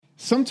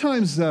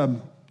Sometimes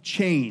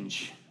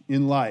change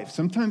in life,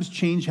 sometimes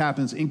change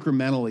happens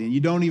incrementally and you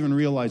don't even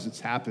realize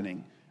it's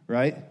happening,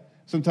 right?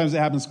 Sometimes it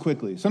happens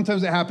quickly.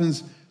 Sometimes it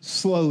happens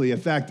slowly. In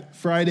fact,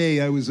 Friday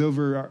I was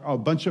over a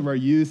bunch of our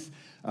youth,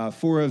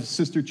 4 of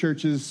sister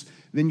churches,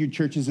 Vineyard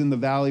churches in the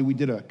valley. We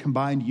did a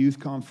combined youth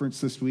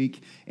conference this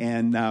week,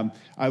 and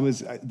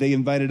they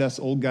invited us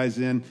old guys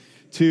in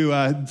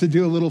to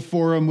do a little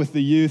forum with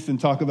the youth and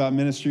talk about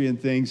ministry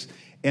and things.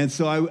 And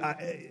so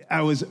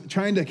I was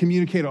trying to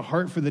communicate a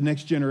heart for the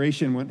next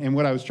generation. And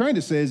what I was trying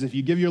to say is if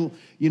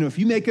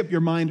you make up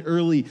your mind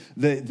early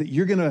that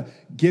you're going to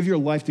give your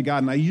life to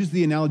God. And I use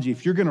the analogy,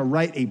 if you're going to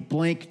write a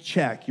blank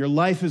check, your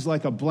life is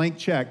like a blank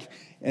check.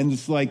 And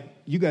it's like,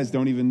 you guys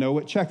don't even know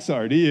what checks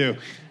are, do you?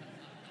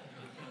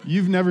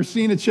 You've never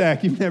seen a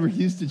check. You've never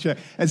used a check.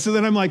 And so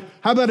then I'm like,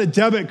 how about a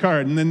debit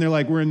card? And then they're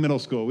like, we're in middle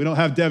school. We don't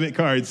have debit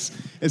cards.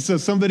 And so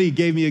somebody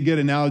gave me a good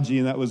analogy,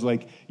 and that was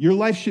like, your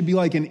life should be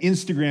like an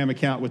Instagram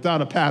account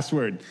without a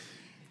password.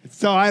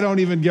 So I don't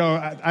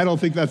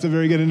think that's a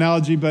very good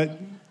analogy, but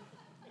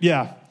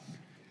yeah.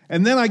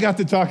 And then I got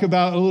to talk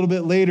about a little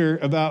bit later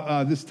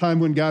about this time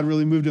when God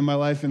really moved in my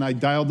life, and I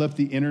dialed up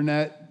the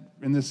internet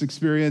in this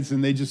experience,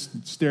 and they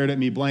just stared at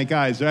me blank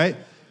eyes, right?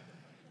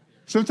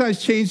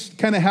 Sometimes change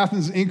kind of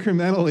happens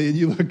incrementally, and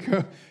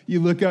you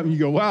look up and you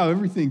go, wow,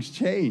 everything's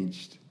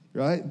changed,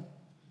 right?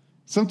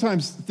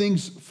 Sometimes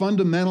things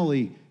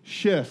fundamentally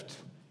shift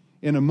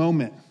in a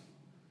moment,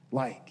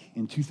 like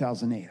in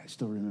 2008. I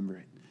still remember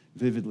it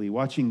vividly,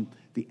 watching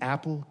the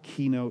Apple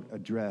keynote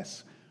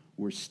address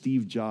where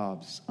Steve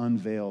Jobs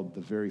unveiled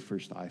the very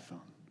first iPhone.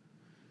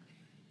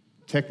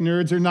 Tech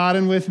nerds are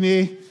nodding with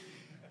me,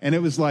 and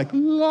it was like,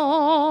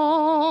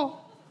 la.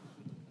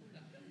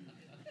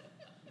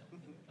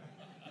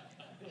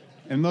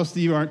 And most of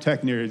you aren't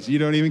tech nerds. You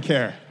don't even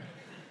care.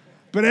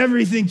 But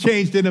everything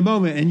changed in a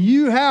moment. And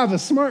you have a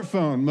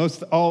smartphone,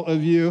 most all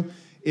of you,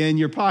 in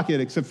your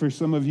pocket, except for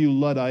some of you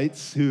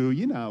Luddites who,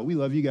 we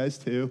love you guys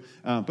too.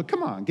 But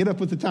come on, get up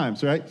with the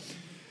times, right?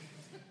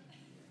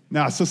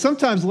 Now, so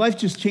sometimes life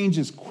just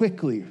changes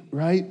quickly,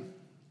 right?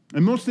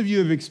 And most of you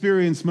have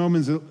experienced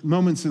moments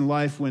in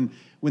life when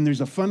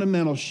there's a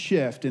fundamental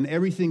shift and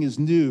everything is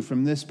new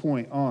from this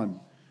point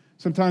on.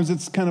 Sometimes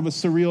it's kind of a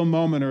surreal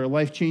moment or a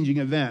life-changing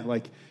event,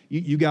 like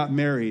you got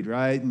married,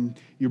 right? And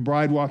your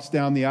bride walks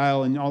down the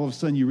aisle, and all of a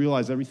sudden you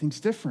realize everything's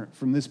different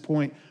from this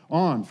point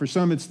on. For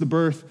some, it's the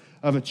birth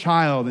of a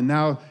child, and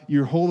now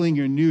you're holding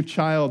your new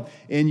child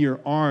in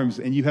your arms,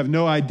 and you have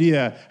no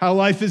idea how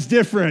life is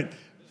different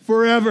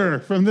forever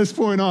from this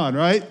point on,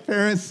 right?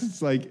 Parents,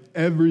 it's like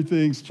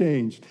everything's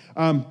changed.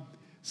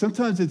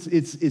 Sometimes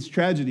it's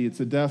tragedy. It's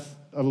the death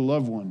of a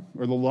loved one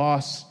or the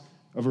loss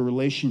of a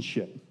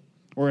relationship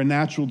or a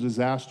natural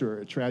disaster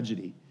or a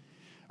tragedy.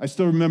 I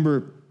still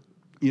remember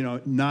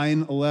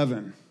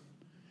 9/11,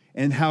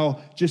 and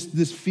how just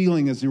this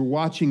feeling as you're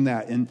watching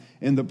that and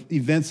the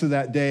events of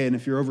that day, and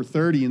if you're over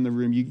 30 in the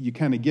room, you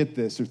kind of get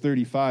this, or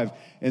 35,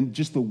 and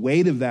just the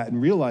weight of that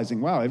and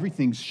realizing, wow,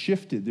 everything's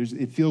shifted.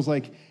 It feels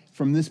like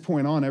from this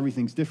point on,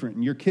 everything's different,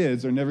 and your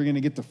kids are never going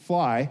to get to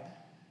fly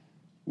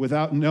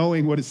without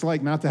knowing what it's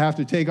like not to have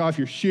to take off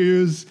your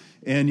shoes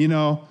and,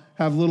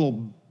 have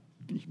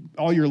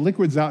all your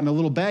liquids out in a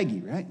little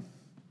baggie, right?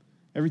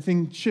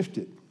 Everything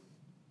shifted.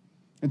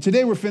 And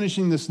today we're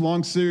finishing this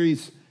long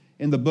series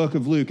in the book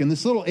of Luke. And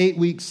this little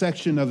 8-week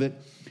section of it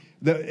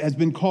that has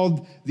been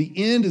called The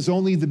End is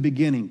Only the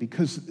Beginning,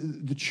 because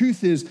the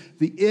truth is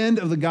the end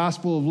of the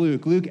Gospel of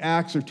Luke,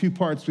 Acts are 2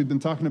 parts. We've been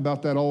talking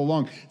about that all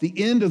along. The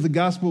end of the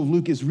Gospel of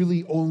Luke is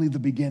really only the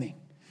beginning.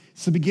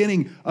 It's the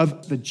beginning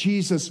of the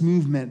Jesus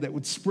movement that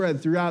would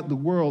spread throughout the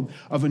world,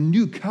 of a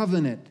new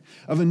covenant,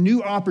 of a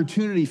new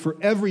opportunity for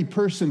every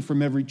person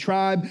from every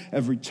tribe,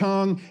 every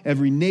tongue,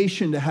 every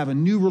nation to have a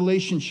new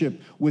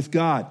relationship with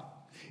God.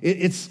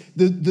 It's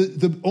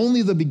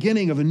only the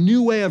beginning of a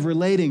new way of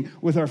relating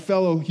with our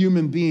fellow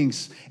human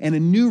beings and a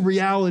new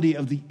reality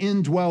of the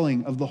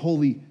indwelling of the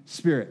Holy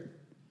Spirit.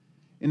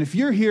 And if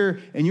you're here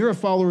and you're a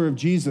follower of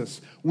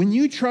Jesus, when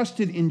you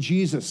trusted in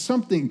Jesus,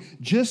 something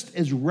just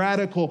as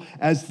radical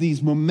as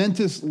these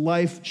momentous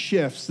life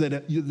shifts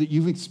that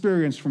you've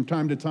experienced from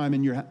time to time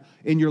in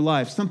your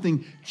life,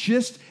 something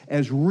just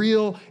as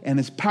real and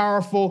as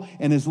powerful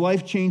and as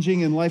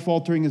life-changing and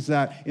life-altering as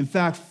that, in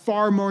fact,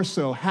 far more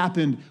so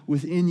happened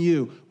within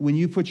you when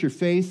you put your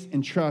faith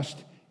and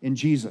trust in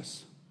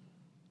Jesus.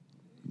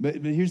 But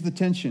here's the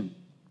tension,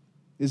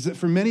 is that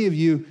for many of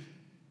you,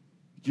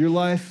 your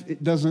life,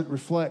 it doesn't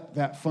reflect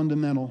that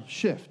fundamental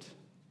shift.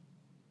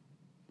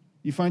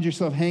 You find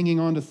yourself hanging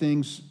on to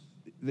things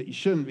that you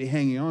shouldn't be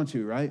hanging on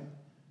to, right?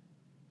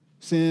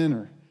 Sin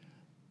or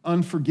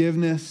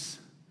unforgiveness,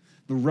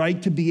 the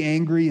right to be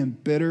angry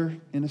and bitter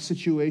in a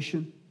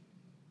situation,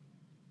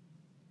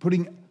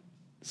 putting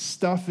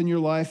stuff in your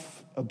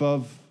life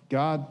above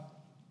God.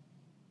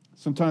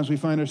 Sometimes we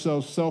find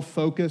ourselves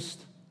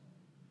self-focused,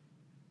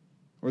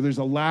 or there's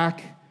a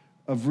lack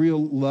of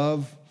real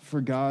love for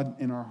God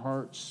in our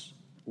hearts,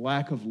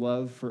 lack of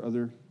love for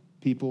other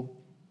people.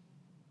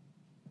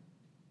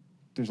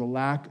 There's a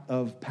lack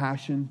of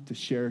passion to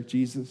share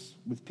Jesus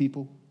with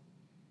people.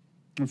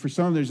 And for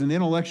some, there's an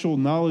intellectual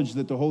knowledge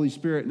that the Holy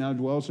Spirit now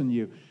dwells in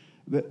you,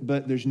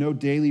 but there's no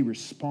daily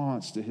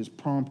response to his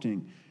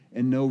prompting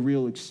and no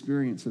real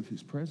experience of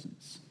his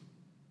presence.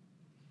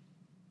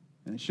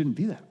 And it shouldn't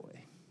be that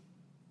way.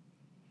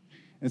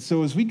 And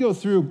so as we go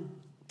through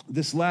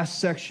this last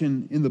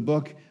section in the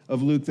book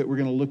of Luke that we're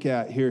going to look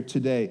at here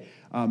today,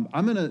 I'm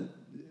going to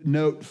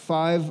note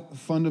 5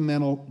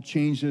 fundamental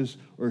changes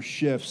or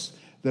shifts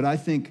that I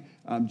think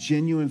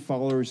genuine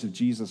followers of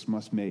Jesus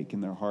must make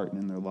in their heart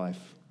and in their life.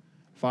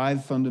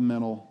 5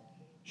 fundamental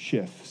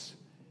shifts.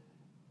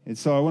 And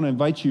so I want to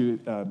invite you,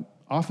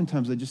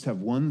 oftentimes I just have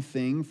one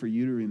thing for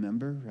you to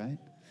remember, right?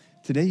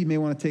 Today you may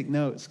want to take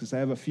notes because I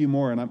have a few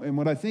more. And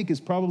what I think is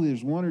probably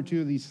there's 1 or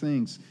 2 of these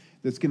things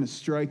that's going to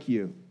strike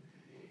you.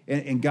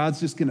 And God's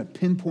just going to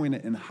pinpoint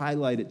it and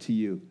highlight it to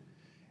you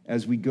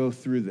as we go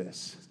through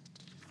this.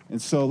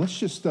 And so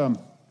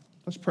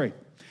let's pray.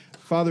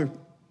 Father,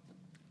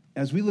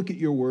 as we look at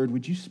your word,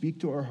 would you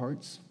speak to our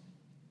hearts?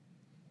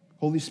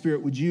 Holy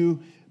Spirit, would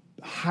you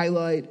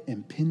highlight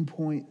and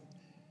pinpoint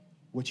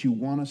what you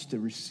want us to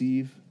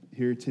receive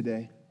here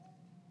today?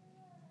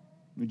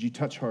 Would you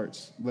touch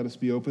hearts? Let us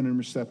be open and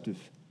receptive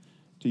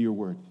to your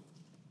word.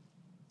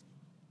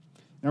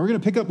 Now we're going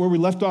to pick up where we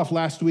left off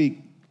last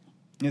week.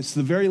 It's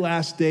the very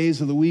last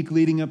days of the week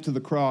leading up to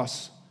the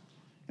cross.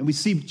 And we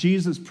see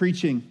Jesus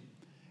preaching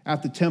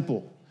at the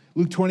temple.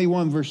 Luke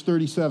 21, verse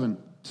 37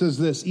 says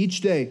this: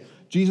 each day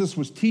Jesus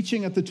was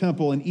teaching at the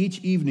temple, and each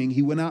evening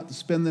he went out to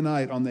spend the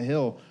night on the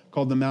hill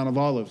called the Mount of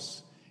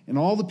Olives. And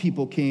all the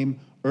people came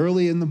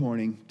early in the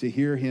morning to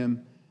hear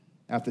him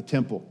at the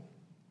temple.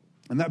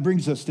 And that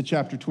brings us to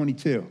chapter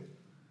 22,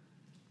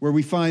 where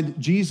we find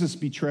Jesus'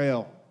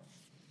 betrayal.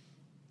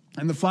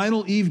 And the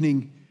final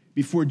evening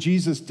before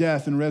Jesus'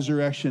 death and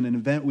resurrection, an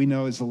event we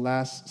know as the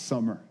Last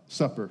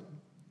Supper.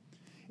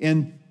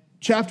 And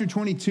chapter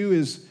 22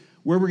 is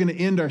where we're going to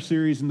end our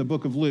series in the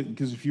book of Luke.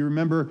 Because if you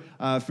remember,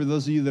 for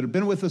those of you that have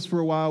been with us for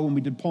a while, when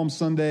we did Palm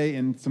Sunday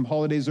and some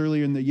holidays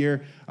earlier in the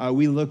year,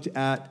 we looked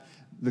at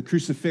the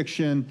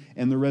crucifixion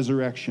and the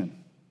resurrection.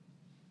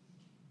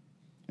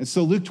 And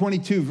so Luke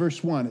 22,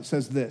 verse 1, it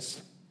says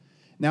this: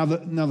 Now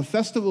the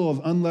festival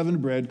of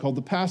unleavened bread, called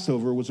the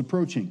Passover, was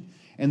approaching.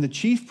 And the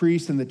chief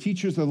priests and the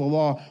teachers of the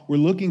law were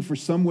looking for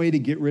some way to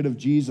get rid of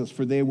Jesus,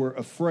 for they were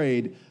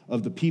afraid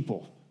of the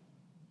people.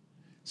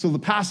 So the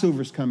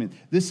Passover's coming.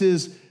 This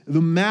is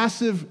the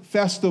massive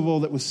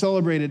festival that was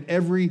celebrated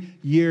every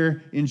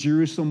year in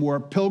Jerusalem, where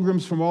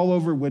pilgrims from all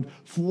over would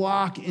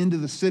flock into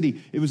the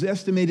city. It was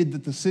estimated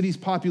that the city's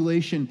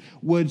population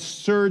would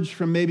surge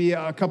from maybe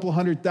a couple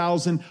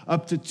 100,000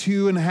 up to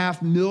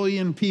 2.5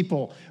 million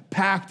people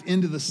packed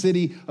into the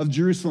city of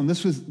Jerusalem.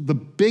 This was the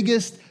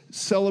biggest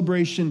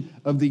celebration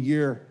of the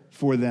year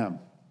for them.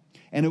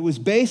 And it was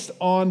based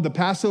on the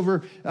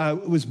Passover.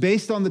 It was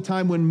based on the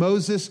time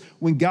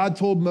when God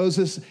told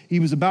Moses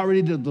he was about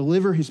ready to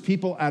deliver his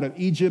people out of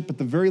Egypt, but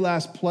the very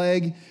last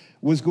plague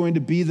was going to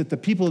be that the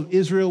people of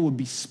Israel would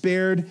be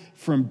spared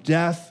from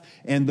death.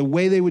 And the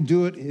way they would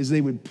do it is they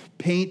would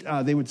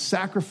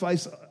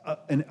sacrifice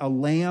a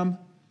lamb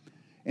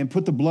and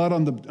put the blood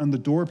on the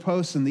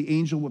doorposts, and the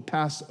angel would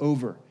pass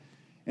over.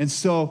 And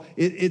so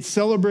it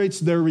celebrates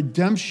their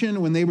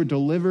redemption when they were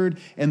delivered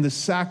and the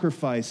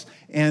sacrifice.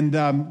 And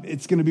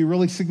it's going to be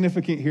really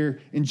significant here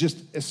in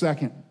just a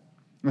second.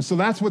 And so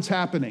that's what's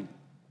happening.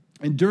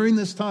 And during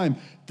this time,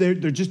 they're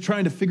just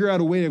trying to figure out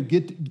a way of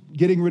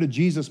getting rid of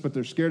Jesus, but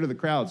they're scared of the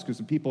crowds because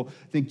the people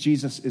think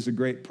Jesus is a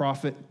great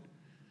prophet.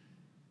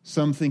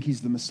 Some think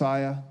he's the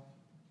Messiah,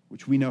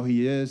 which we know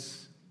he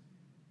is.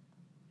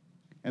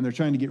 And they're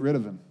trying to get rid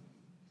of him.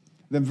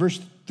 Then verse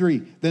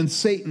 3, then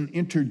Satan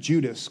entered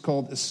Judas,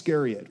 called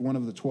Iscariot, one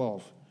of the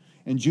 12.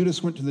 And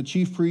Judas went to the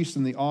chief priests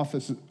and the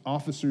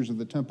officers of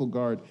the temple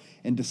guard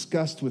and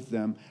discussed with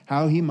them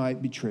how he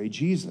might betray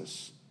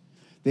Jesus.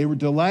 They were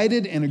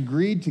delighted and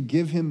agreed to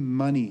give him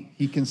money.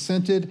 He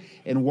consented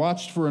and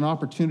watched for an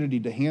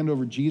opportunity to hand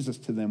over Jesus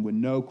to them when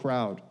no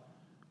crowd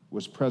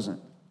was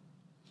present.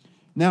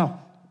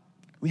 Now,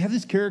 we have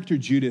this character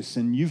Judas,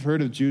 and you've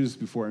heard of Judas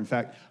before. In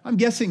fact, I'm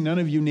guessing none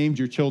of you named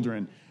your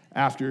children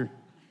after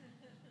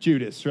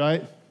Judas,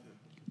 right?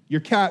 Your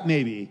cat,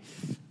 maybe.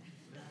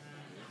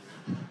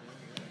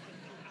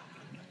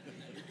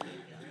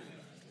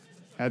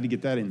 Had to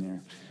get that in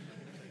there.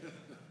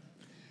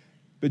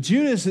 But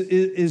Judas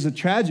is a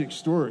tragic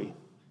story.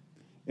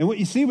 And what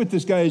you see with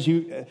this guy is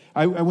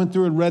I went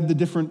through and read the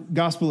different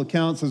gospel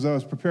accounts as I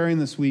was preparing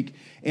this week.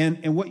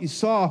 And what you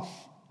saw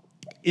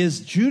is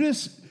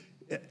Judas,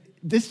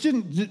 this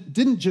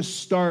didn't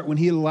just start when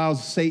he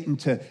allows Satan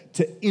to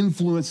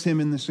influence him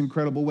in this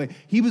incredible way.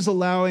 He was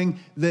allowing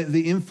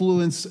the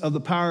influence of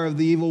the power of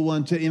the evil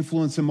one to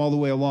influence him all the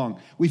way along.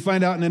 We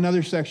find out in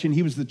another section,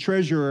 he was the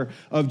treasurer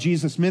of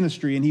Jesus'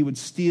 ministry, and he would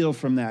steal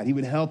from that. He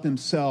would help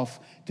himself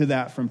to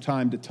that from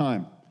time to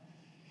time.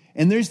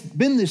 And there's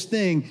been this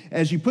thing,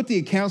 as you put the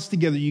accounts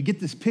together, you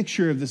get this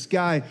picture of this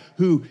guy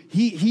who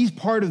he's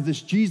part of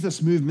this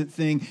Jesus movement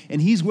thing,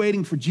 and he's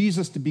waiting for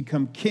Jesus to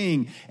become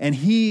king. And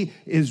he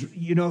is,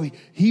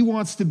 he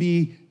wants to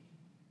be,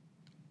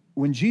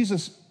 when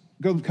Jesus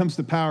comes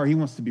to power, he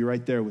wants to be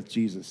right there with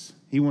Jesus.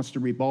 He wants to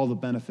reap all the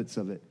benefits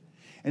of it.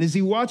 And as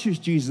he watches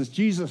Jesus,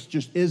 Jesus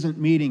just isn't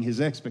meeting his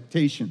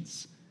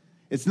expectations.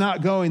 It's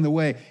not going the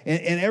way.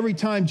 And every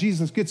time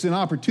Jesus gets an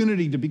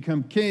opportunity to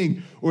become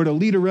king or to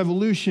lead a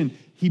revolution,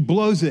 he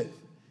blows it.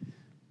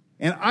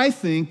 And I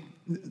think,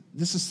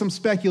 this is some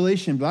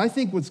speculation, but I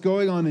think what's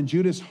going on in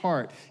Judas'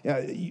 heart,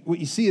 what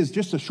you see is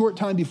just a short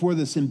time before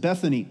this in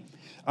Bethany,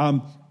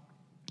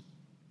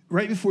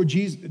 right before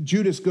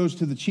Judas goes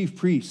to the chief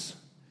priests,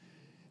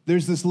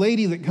 there's this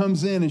lady that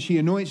comes in and she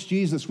anoints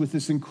Jesus with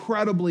this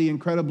incredibly,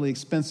 incredibly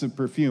expensive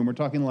perfume. We're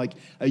talking like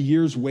a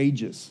year's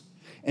wages.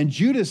 And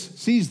Judas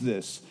sees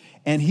this,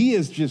 and he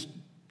is just,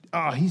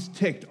 he's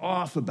ticked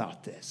off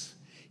about this.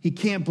 He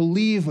can't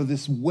believe of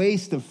this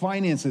waste of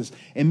finances.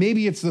 And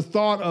maybe it's the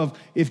thought of,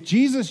 if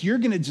Jesus, you're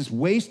going to just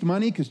waste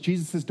money, because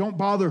Jesus says, don't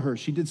bother her.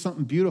 She did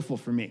something beautiful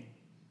for me.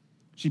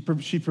 She's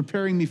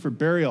preparing me for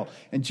burial.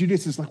 And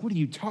Judas is like, what are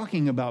you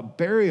talking about,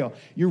 burial?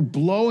 You're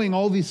blowing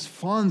all these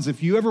funds.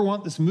 If you ever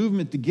want this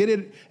movement to get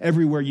it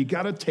everywhere, you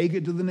got to take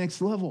it to the next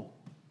level.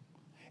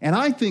 And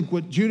I think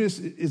what Judas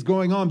is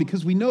going on,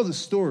 because we know the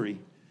story,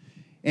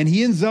 and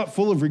he ends up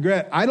full of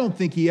regret. I don't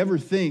think he ever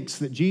thinks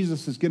that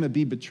Jesus is going to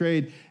be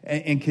betrayed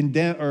and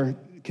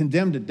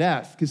condemned to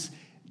death, because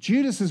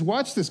Judas has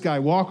watched this guy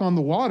walk on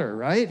the water,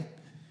 right?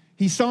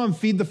 He saw him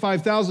feed the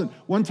 5,000.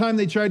 One time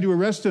they tried to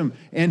arrest him,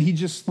 and he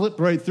just slipped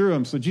right through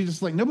him. So Jesus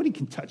is like, nobody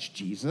can touch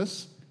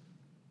Jesus.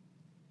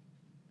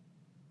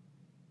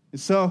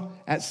 And so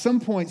at some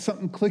point,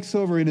 something clicks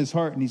over in his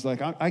heart, and he's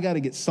like, I got to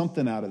get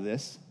something out of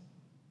this.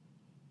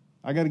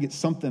 I got to get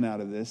something out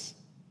of this.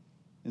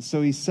 And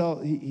so he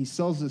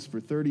sells this for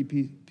 30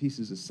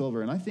 pieces of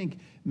silver. And I think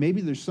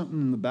maybe there's something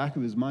in the back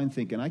of his mind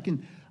thinking, I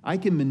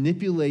can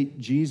manipulate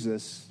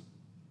Jesus.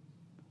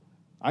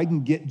 I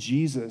can get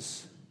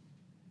Jesus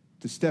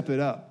to step it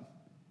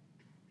up.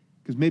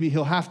 Because maybe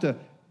he'll have to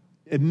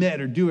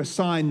admit or do a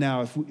sign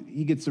now if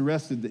he gets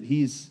arrested that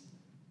he's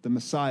the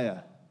Messiah.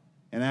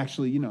 And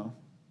actually, we'll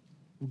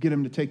get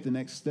him to take the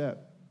next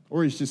step.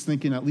 Or he's just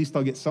thinking, at least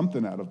I'll get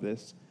something out of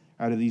this,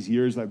 out of these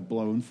years I've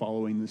blown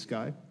following this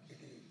guy.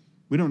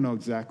 We don't know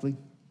exactly.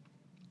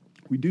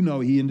 We do know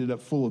he ended up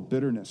full of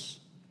bitterness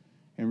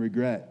and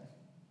regret.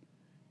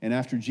 And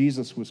after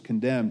Jesus was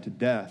condemned to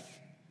death,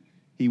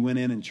 he went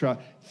in and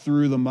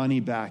threw the money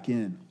back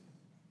in.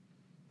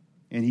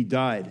 And he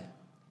died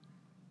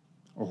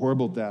a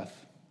horrible death,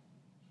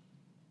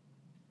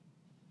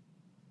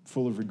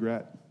 full of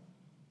regret.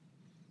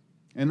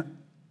 And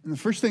the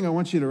first thing I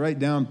want you to write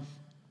down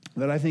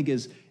that I think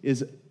is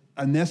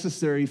a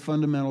necessary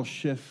fundamental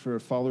shift for a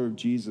follower of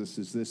Jesus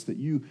is this, that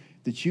you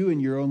in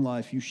your own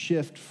life, you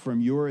shift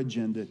from your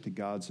agenda to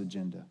God's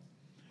agenda.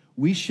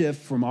 We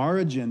shift from our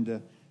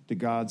agenda to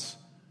God's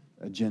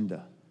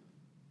agenda.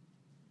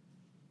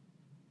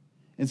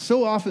 And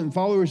so often,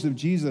 followers of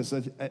Jesus,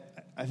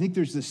 I think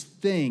there's this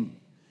thing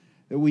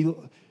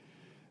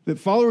that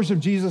followers of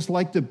Jesus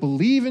like to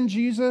believe in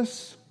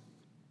Jesus,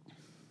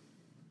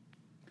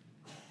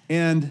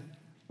 and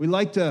we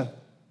like to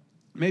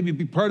maybe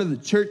be part of the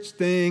church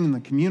thing and the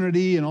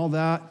community and all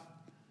that.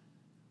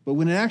 But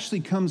when it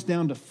actually comes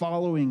down to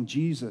following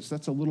Jesus,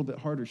 that's a little bit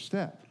harder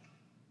step.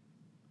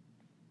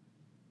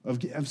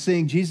 Of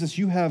saying, Jesus,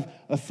 you have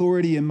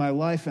authority in my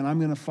life and I'm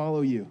going to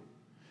follow you.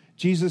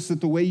 Jesus,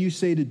 that the way you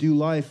say to do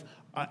life,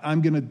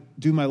 I'm going to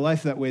do my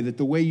life that way. That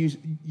the way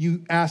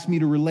you ask me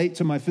to relate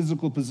to my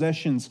physical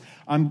possessions,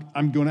 I'm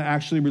going to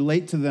actually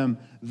relate to them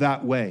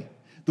that way.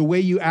 The way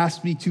you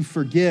ask me to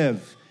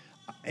forgive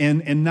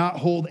and not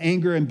hold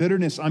anger and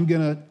bitterness, I'm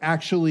going to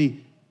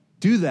actually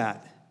do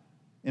that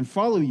and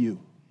follow you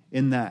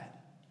in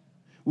that.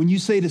 When you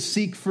say to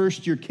seek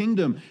first your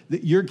kingdom,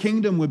 that your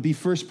kingdom would be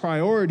first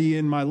priority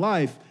in my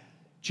life,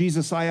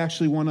 Jesus,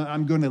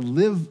 I'm going to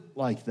live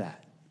like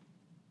that.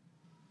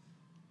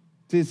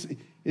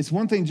 It's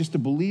one thing just to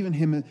believe in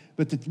him,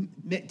 but to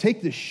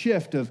take the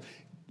shift of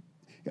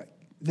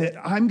that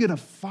I'm going to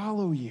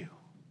follow you,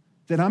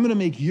 that I'm going to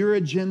make your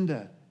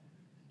agenda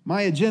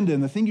my agenda.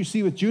 And the thing you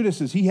see with Judas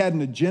is he had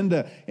an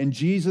agenda, and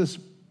Jesus'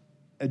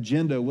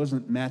 agenda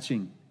wasn't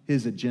matching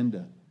his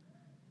agenda.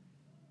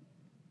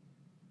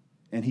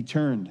 And he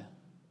turned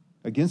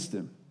against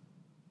him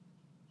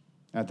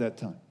at that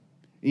time.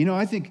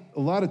 I think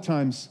a lot of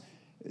times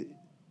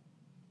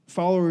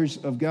followers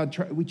of God,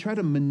 we try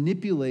to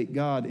manipulate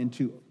God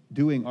into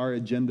doing our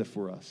agenda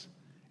for us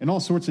in all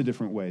sorts of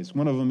different ways.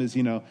 One of them is,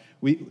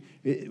 we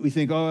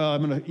think,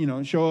 I'm going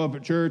to, show up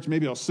at church.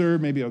 Maybe I'll serve.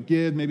 Maybe I'll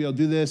give. Maybe I'll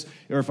do this.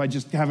 Or if I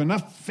just have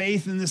enough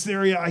faith in this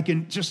area, I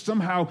can just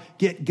somehow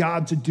get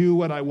God to do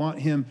what I want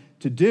him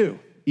to do,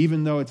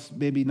 even though it's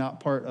maybe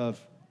not part of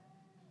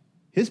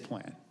his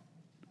plan,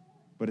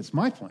 but it's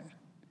my plan.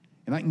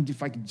 And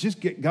if I could just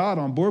get God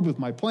on board with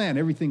my plan,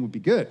 everything would be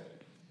good.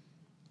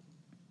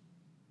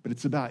 But but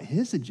it's about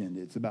his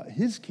agenda. It's about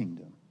his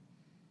kingdom.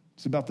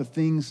 It's about the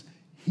things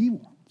he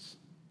wants.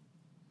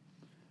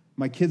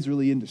 My kid's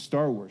really into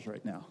Star Wars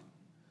right now.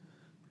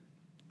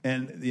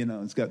 And,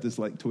 it's got this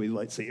like toy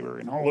lightsaber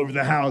and all over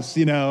the house,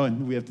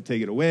 and we have to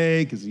take it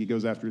away because he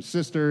goes after his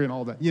sister and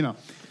all that. You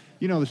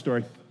know the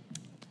story.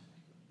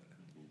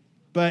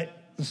 But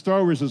the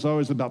Star Wars is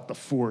always about the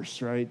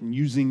Force, right? And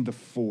using the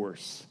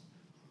Force.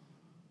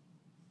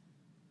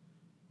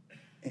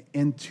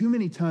 And too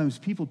many times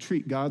people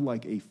treat God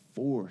like a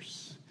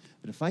force.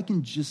 That if I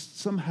can just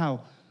somehow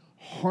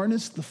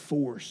harness the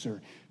Force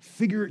or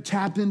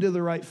tap into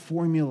the right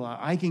formula,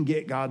 I can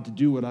get God to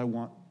do what I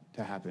want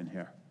to happen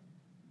here.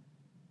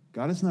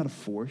 God is not a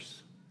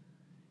force.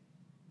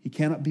 He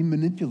cannot be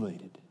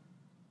manipulated.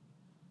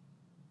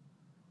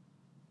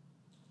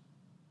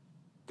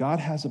 God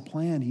has a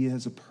plan. He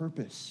has a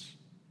purpose.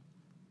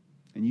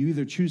 And you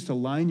either choose to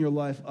line your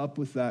life up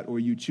with that or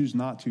you choose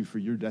not to for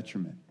your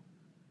detriment.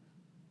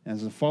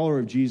 As a follower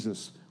of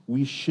Jesus,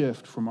 we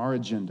shift from our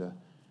agenda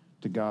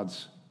to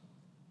God's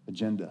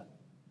agenda.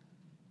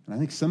 And I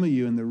think some of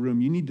you in the room,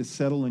 you need to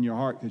settle in your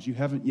heart because you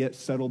haven't yet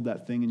settled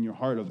that thing in your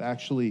heart of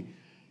actually,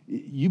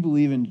 you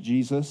believe in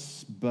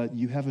Jesus, but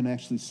you haven't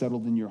actually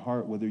settled in your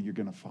heart whether you're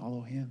going to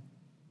follow him.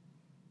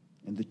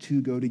 And the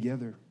two go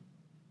together.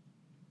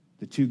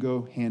 The two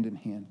go hand in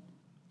hand.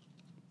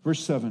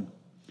 Verse 7,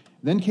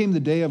 then came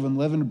the day of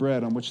unleavened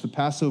bread on which the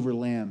Passover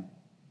lamb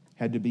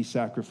had to be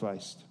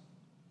sacrificed.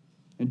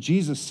 And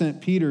Jesus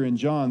sent Peter and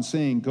John,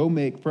 saying, go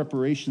make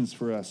preparations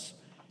for us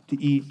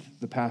to eat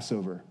the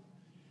Passover.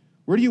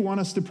 Where do you want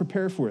us to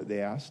prepare for it?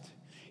 They asked.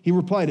 He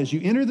replied, as you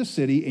enter the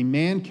city, a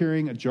man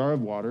carrying a jar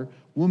of water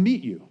will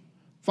meet you.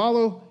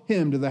 Follow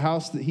him to the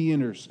house that he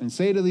enters and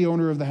say to the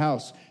owner of the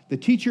house, the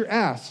teacher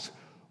asks,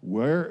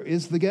 where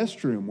is the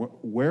guest room?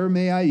 Where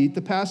may I eat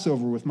the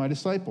Passover with my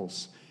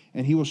disciples?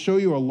 And he will show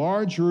you a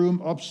large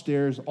room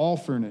upstairs, all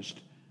furnished.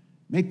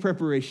 Make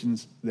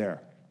preparations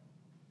there.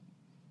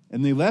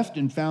 And they left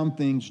and found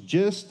things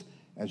just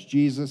as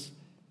Jesus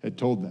had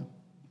told them.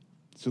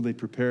 So they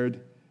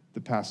prepared the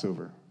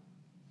Passover.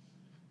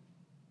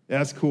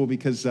 That's cool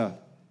because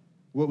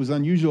what was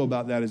unusual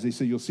about that is they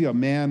said, you'll see a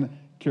man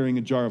carrying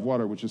a jar of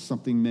water, which is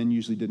something men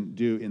usually didn't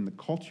do in the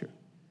culture.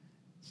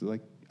 So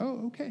like,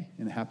 oh, okay.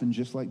 And it happened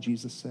just like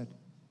Jesus said.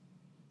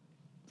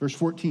 Verse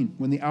 14,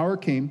 when the hour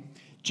came,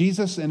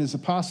 Jesus and his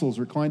apostles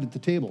reclined at the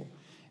table.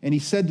 And he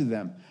said to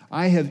them,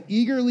 I have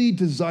eagerly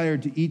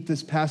desired to eat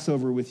this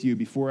Passover with you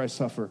before I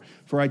suffer.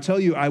 For I tell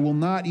you, I will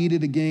not eat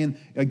it again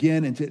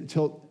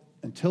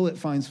until it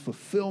finds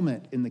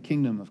fulfillment in the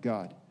kingdom of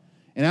God.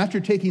 And after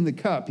taking the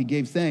cup, he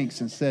gave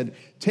thanks and said,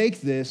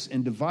 take this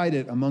and divide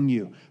it among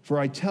you. For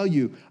I tell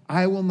you,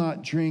 I will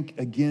not drink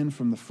again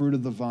from the fruit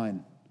of the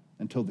vine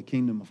until the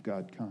kingdom of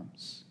God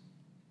comes.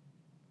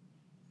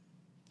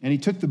 And he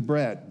took the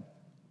bread.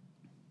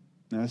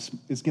 Now,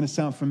 it's going to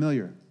sound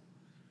familiar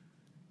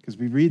because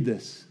we read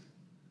this,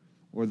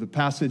 or the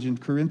passage in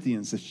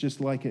Corinthians, it's just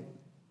like it.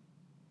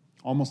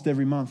 Almost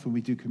every month when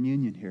we do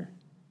communion here,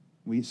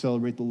 we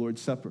celebrate the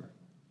Lord's Supper.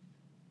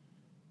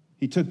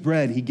 He took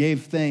bread, he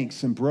gave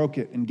thanks and broke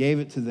it and gave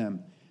it to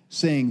them,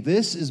 saying,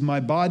 this is my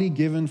body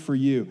given for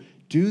you.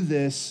 Do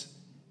this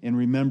in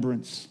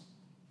remembrance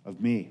of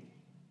me.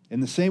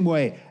 In the same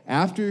way,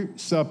 after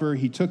supper,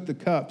 he took the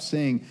cup,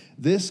 saying,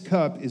 this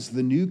cup is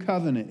the new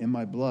covenant in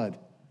my blood,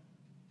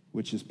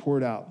 which is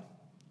poured out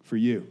for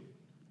you.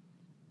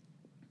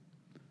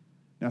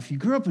 Now, if you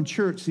grew up in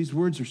church, these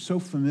words are so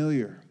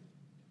familiar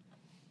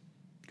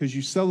because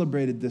you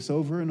celebrated this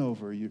over and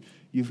over.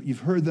 You've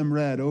heard them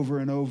read over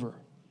and over.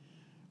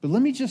 But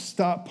let me just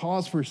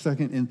pause for a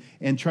second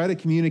and try to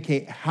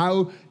communicate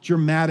how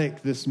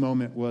dramatic this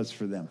moment was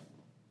for them.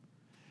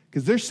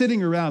 Because they're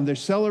sitting around, they're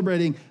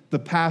celebrating the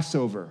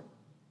Passover.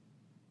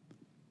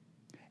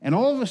 And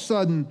all of a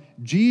sudden,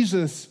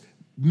 Jesus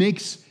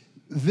makes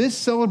this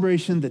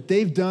celebration that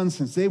they've done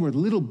since they were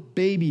little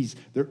babies,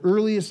 their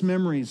earliest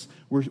memories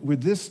were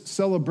this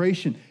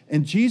celebration.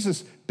 And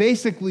Jesus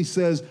basically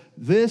says,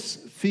 this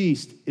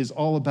feast is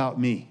all about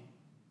me.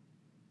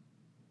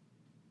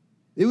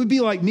 It would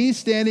be like me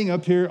standing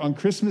up here on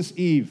Christmas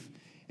Eve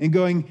and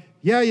going,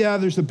 yeah,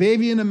 there's a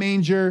baby in a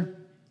manger,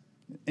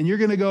 and you're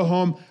going to go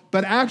home.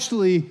 But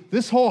actually,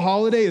 this whole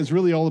holiday is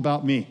really all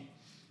about me.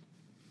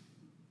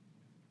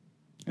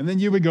 And then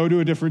you would go to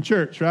a different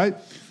church, right?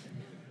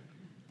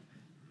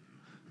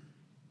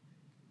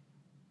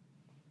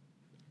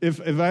 If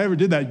I ever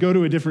did that, go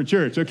to a different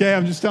church, okay?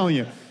 I'm just telling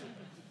you.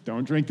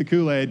 Don't drink the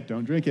Kool-Aid.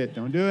 Don't drink it.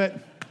 Don't do it.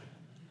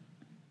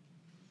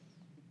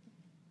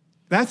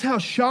 That's how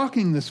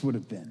shocking this would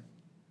have been.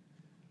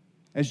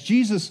 As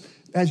Jesus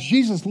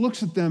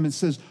looks at them and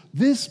says,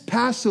 this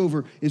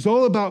Passover is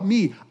all about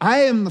me.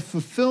 I am the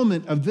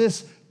fulfillment of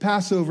this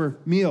Passover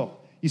meal.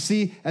 You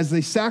see, as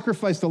they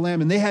sacrificed the lamb,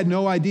 and they had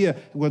no idea,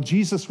 well,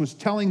 Jesus was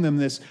telling them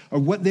this, or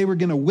what they were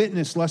going to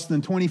witness less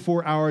than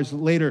 24 hours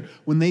later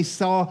when they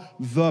saw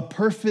the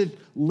perfect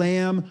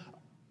Lamb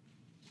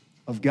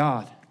of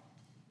God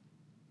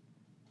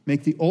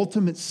make the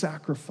ultimate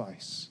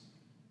sacrifice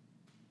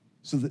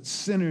so that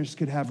sinners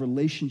could have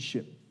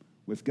relationship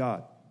with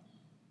God.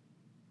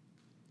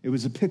 It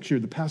was a picture.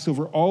 The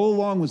Passover all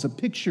along was a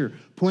picture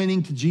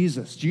pointing to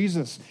Jesus.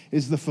 Jesus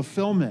is the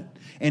fulfillment.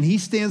 And he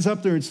stands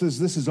up there and says,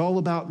 this is all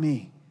about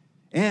me.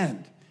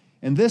 And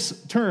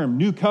this term,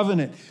 new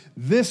covenant,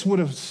 this would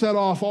have set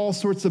off all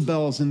sorts of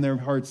bells in their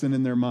hearts and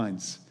in their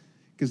minds.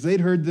 Because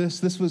they'd heard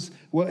this. This was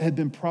what had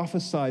been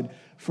prophesied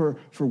for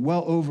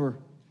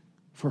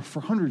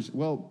hundreds,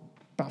 well,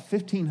 about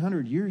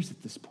 1,500 years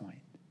at this point.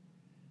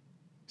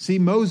 See,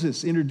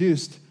 Moses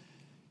introduced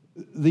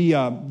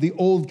the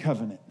old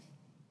covenant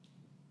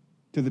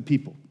to the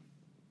people.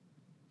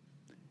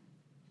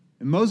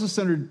 And Moses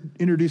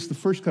introduced the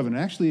first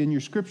covenant. Actually, in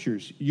your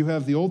scriptures, you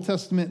have the Old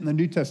Testament and the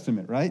New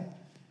Testament, right?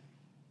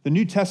 The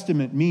New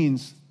Testament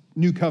means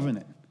new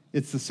covenant.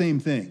 It's the same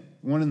thing,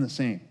 one and the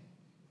same.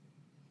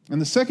 And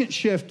the second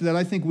shift that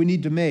I think we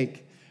need to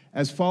make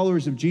as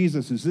followers of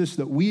Jesus is this,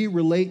 that we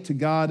relate to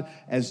God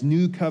as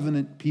new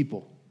covenant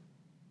people.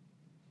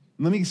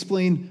 And let me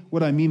explain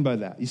what I mean by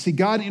that. You see,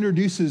 God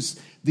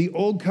introduces the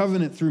old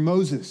covenant through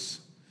Moses.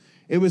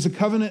 It was a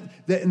covenant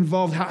that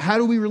involved how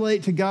do we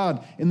relate to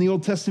God? In the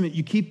Old Testament,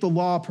 you keep the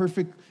law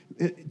perfect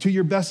to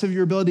your best of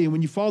your ability. And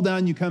when you fall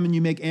down, you come and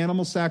you make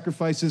animal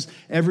sacrifices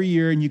every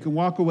year, and you can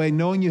walk away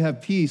knowing you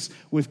have peace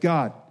with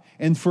God.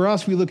 And for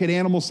us, we look at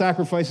animal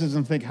sacrifices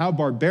and think, how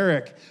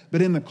barbaric.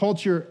 But in the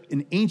culture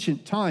in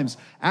ancient times,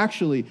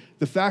 actually,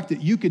 the fact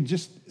that you could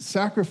just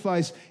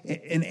sacrifice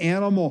an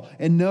animal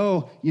and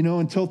know,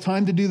 until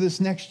time to do this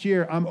next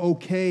year, I'm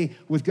okay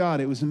with God.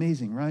 It was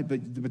amazing, right?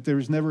 But there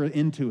was never an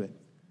end to it.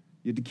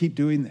 You had to keep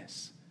doing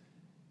this.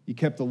 You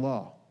kept the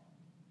law.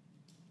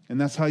 And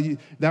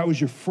that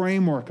was your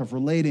framework of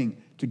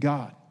relating to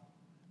God.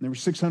 And there were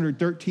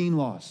 613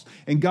 laws.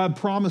 And God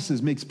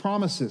makes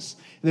promises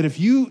that if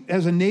you,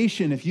 as a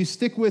nation, if you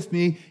stick with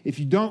me, if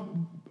you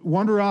don't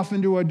wander off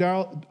into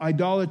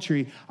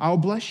idolatry, I'll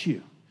bless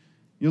you.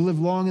 You'll live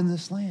long in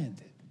this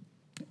land.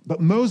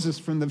 But Moses,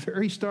 from the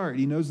very start,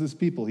 he knows this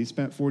people. He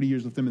spent 40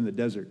 years with them in the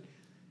desert.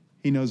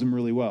 He knows them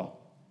really well.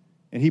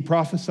 And he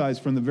prophesies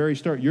from the very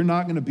start, you're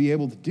not going to be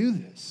able to do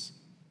this.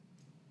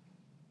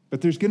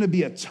 But there's going to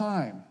be a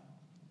time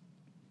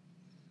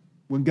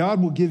when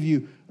God will give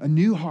you a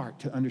new heart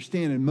to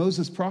understand. And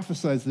Moses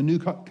prophesies the new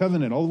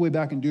covenant all the way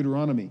back in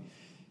Deuteronomy.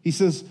 He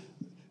says,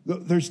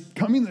 there's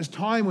coming this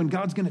time when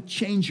God's going to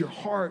change your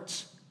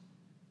hearts.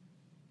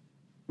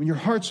 When your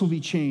hearts will be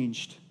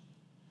changed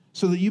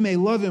so that you may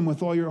love him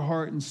with all your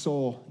heart and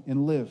soul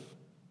and live.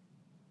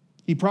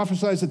 He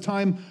prophesies a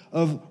time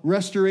of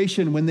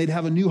restoration when they'd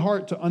have a new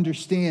heart to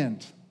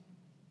understand.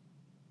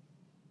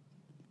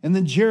 And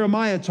then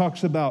Jeremiah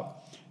talks about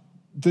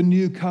the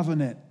new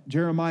covenant.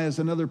 Jeremiah is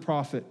another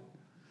prophet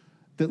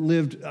that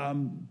lived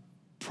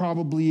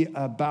probably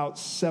about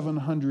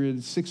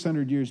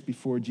 600 years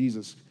before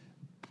Jesus,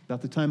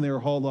 about the time they were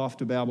hauled off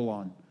to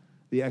Babylon,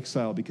 the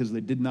exile, because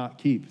they did not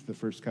keep the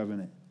first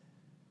covenant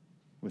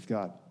with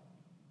God.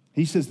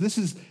 He says, this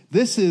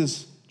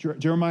is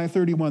Jeremiah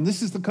 31,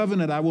 this is the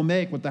covenant I will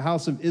make with the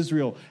house of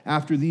Israel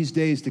after these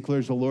days,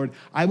 declares the Lord.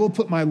 I will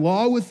put my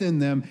law within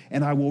them,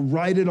 and I will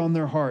write it on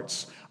their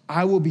hearts.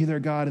 I will be their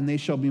God, and they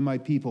shall be my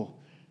people.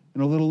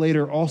 And a little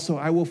later, also,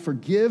 I will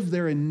forgive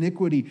their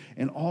iniquity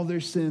and all their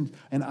sins,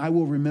 and I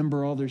will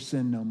remember all their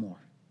sin no more.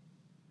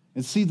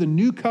 And see, the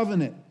new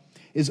covenant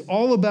is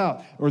all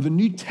about, or the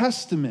New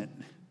Testament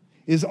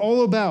is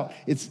all about,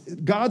 it's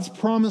God's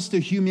promise to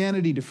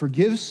humanity to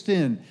forgive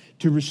sin,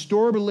 to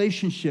restore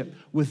relationship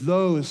with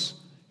those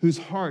whose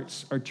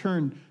hearts are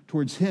turned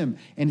towards him.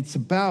 And it's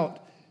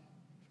about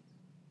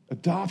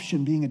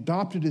adoption, being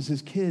adopted as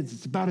his kids.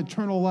 It's about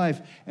eternal life,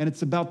 and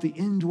it's about the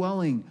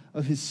indwelling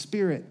of his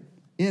Spirit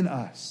in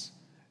us.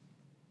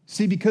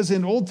 See, because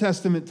in Old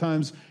Testament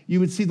times, you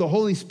would see the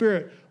Holy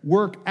Spirit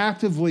work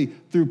actively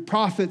through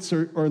prophets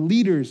or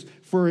leaders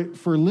for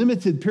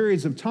limited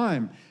periods of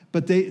time.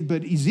 But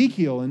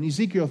Ezekiel, in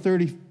Ezekiel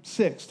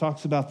 36,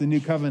 talks about the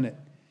new covenant.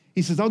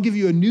 He says, I'll give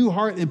you a new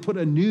heart and put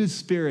a new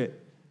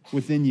spirit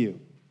within you.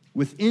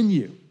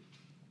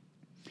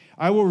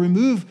 I will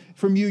remove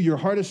from you your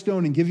heart of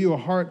stone and give you a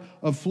heart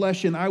of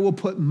flesh, and I will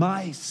put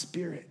my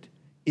spirit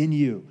in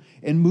you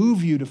and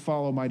move you to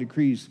follow my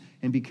decrees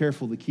and be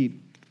careful to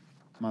keep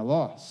my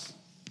laws.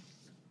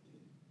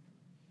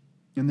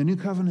 And the new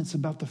covenant's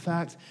about the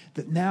fact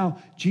that now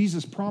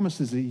Jesus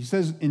promises it. He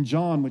says in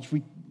John,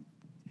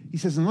 he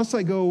says, unless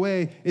I go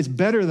away, it's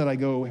better that I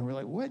go away. And we're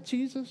like, what,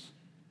 Jesus?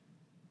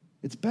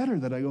 It's better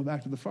that I go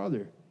back to the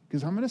Father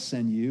because I'm going to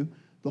send you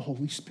the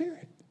Holy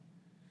Spirit.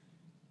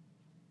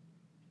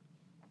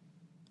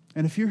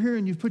 And if you're here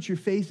and you've put your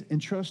faith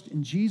and trust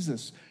in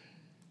Jesus,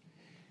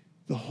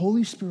 the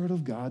Holy Spirit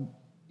of God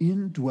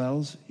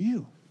indwells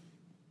you.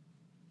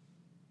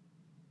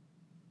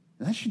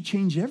 And that should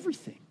change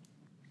everything.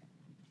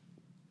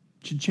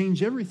 It should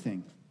change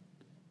everything.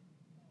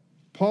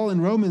 Paul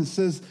in Romans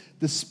says,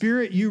 the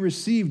Spirit you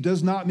received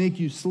does not make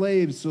you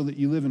slaves so that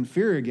you live in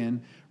fear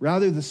again.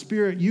 Rather, the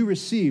Spirit you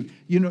received,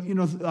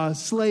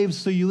 slaves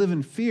so you live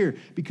in fear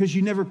because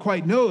you never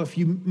quite know if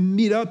you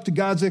meet up to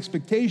God's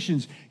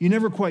expectations. You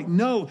never quite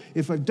know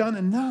if I've done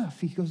enough.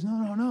 He goes,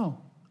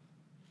 no.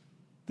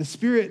 The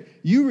Spirit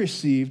you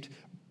received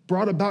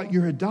brought about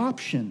your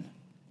adoption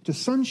to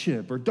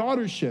sonship or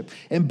daughtership.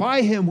 And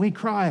by him we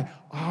cry,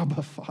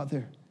 Abba,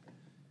 Father.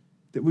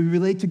 That we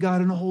relate to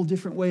God in a whole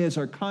different way as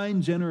our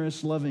kind,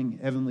 generous, loving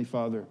Heavenly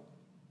Father.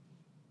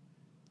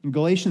 In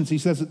Galatians, he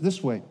says it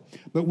this way,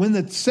 but when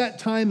the set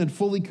time had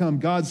fully come,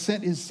 God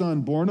sent his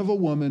Son, born of a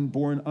woman,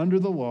 born under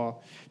the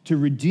law, to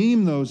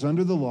redeem those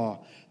under the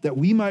law, that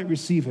we might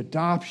receive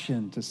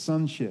adoption to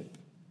sonship.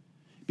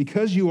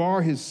 Because you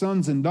are his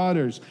sons and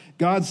daughters,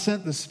 God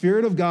sent the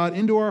Spirit of God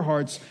into our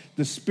hearts,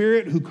 the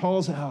Spirit who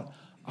calls out,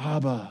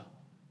 Abba,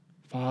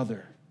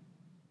 Father.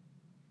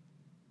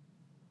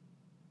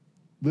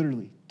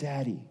 Literally,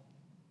 daddy,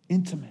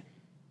 intimate.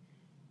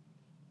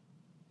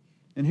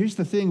 And here's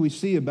the thing we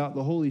see about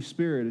the Holy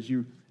Spirit as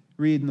you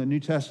read in the New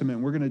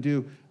Testament. We're going to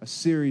do a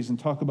series and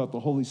talk about the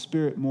Holy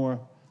Spirit more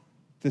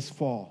this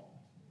fall.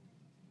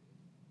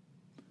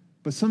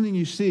 But something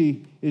you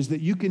see is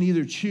that you can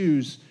either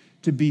choose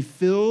to be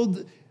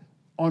filled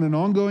on an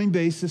ongoing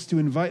basis, to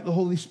invite the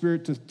Holy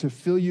Spirit to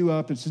fill you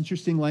up. It's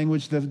interesting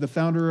language. The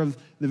founder of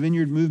the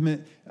Vineyard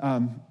movement,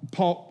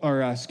 Paul,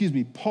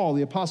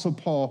 the Apostle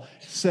Paul,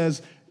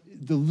 says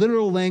the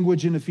literal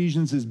language in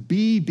Ephesians is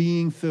be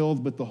being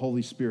filled with the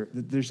Holy Spirit.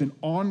 That there's an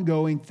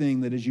ongoing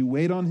thing that as you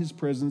wait on his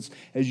presence,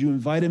 as you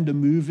invite him to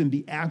move and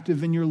be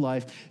active in your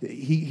life,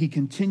 he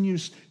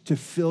continues to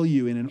fill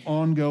you in an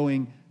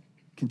ongoing,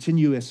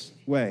 continuous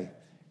way.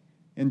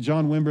 And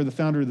John Wimber, the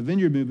founder of the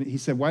Vineyard movement, he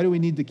said, why do we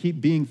need to keep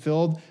being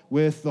filled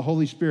with the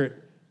Holy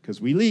Spirit? Because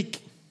we leak.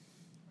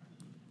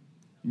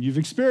 You've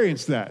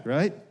experienced that,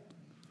 right?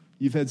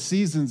 You've had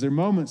seasons or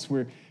moments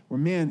where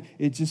man,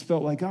 it just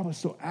felt like God was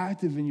so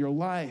active in your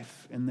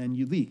life, and then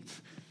you leaked.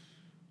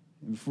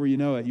 And before you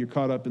know it, you're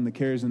caught up in the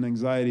cares and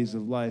anxieties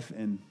of life,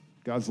 and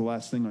God's the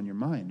last thing on your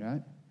mind,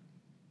 right?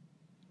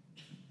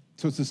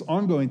 So it's this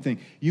ongoing thing.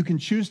 You can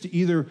choose to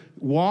either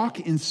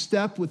walk in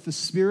step with the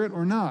Spirit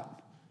or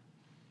not.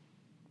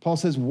 Paul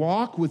says,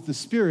 walk with the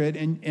Spirit,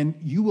 and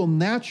you will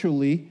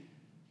naturally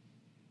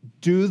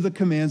do the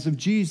commands of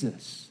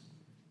Jesus.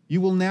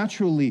 You will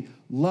naturally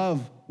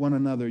love one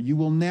another. You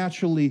will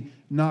naturally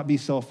not be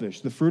selfish.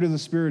 The fruit of the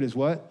Spirit is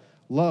what?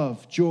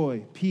 Love,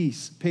 joy,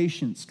 peace,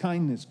 patience,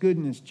 kindness,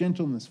 goodness,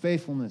 gentleness,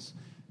 faithfulness,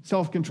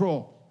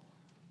 self-control.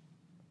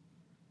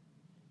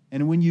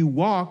 And when you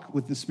walk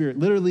with the Spirit,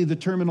 literally the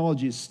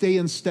terminology is stay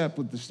in step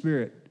with the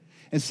Spirit.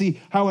 And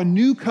see how a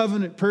new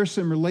covenant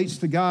person relates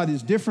to God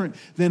is different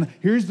than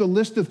here's the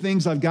list of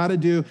things I've got to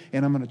do,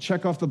 and I'm going to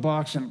check off the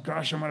box, and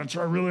gosh, I'm going to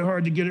try really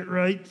hard to get it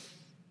right.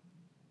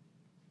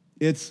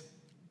 It's,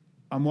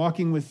 I'm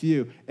walking with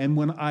you, and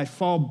when I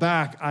fall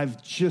back,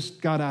 I've just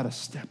got out of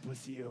step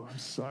with you. I'm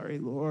sorry,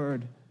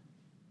 Lord.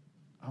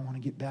 I want to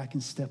get back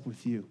in step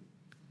with you.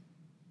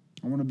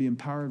 I want to be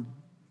empowered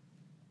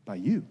by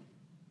you.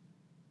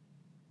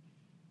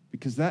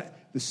 Because the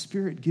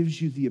Spirit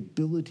gives you the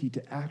ability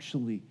to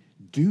actually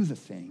do the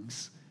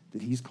things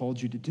that he's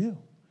called you to do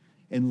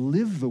and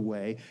live the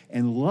way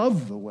and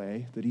love the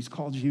way that he's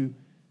called you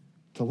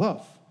to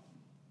love.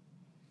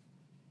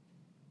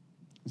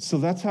 So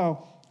that's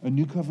how a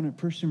new covenant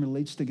person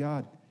relates to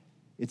God.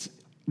 It's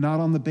not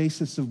on the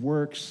basis of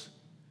works,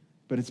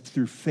 but it's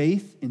through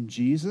faith in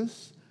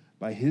Jesus,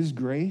 by his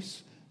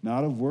grace,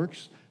 not of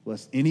works,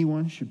 lest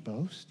anyone should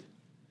boast,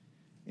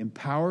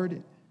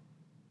 empowered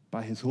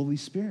by his Holy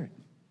Spirit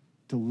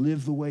to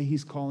live the way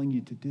he's calling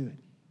you to do it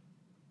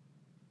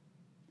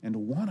and to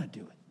want to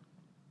do it.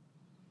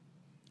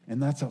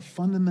 And that's a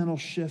fundamental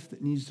shift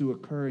that needs to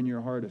occur in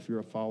your heart if you're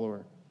a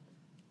follower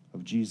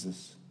of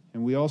Jesus.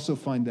 And we also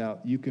find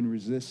out you can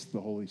resist the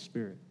Holy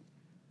Spirit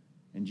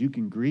and you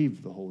can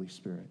grieve the Holy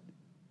Spirit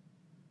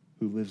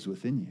who lives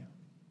within you.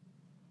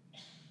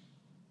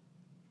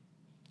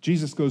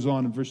 Jesus goes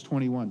on in verse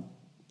 21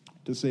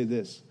 to say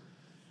this,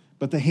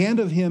 but the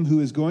hand of him who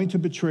is going to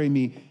betray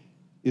me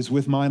is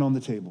with mine on the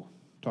table.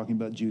 Talking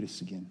about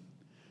Judas again.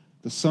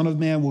 The Son of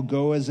Man will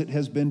go as it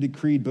has been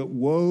decreed, but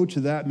woe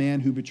to that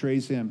man who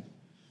betrays him.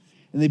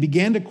 And they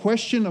began to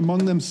question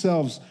among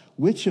themselves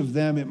which of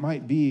them it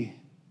might be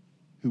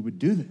who would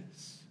do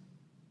this.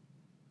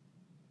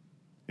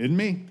 Isn't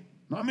me?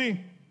 Not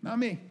me. Not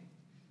me.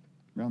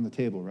 Around the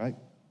table, right?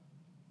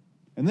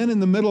 And then in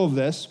the middle of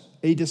this,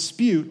 a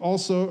dispute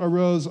also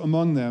arose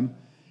among them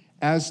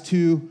as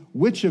to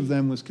which of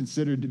them was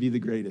considered to be the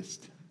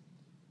greatest.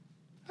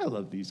 I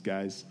love these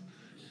guys.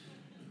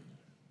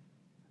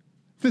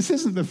 This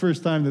isn't the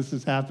first time this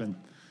has happened.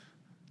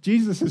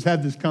 Jesus has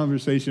had this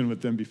conversation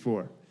with them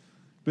before.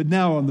 But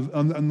now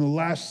on the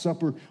Last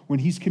Supper, when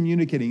he's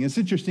communicating, it's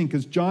interesting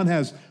because John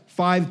has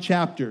 5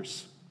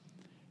 chapters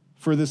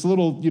for this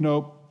little,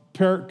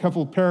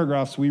 couple of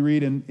paragraphs we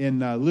read in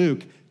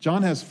Luke.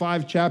 John has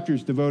 5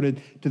 chapters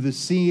devoted to the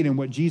scene and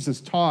what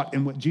Jesus taught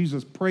and what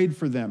Jesus prayed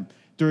for them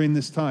during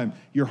this time.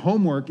 Your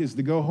homework is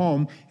to go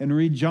home and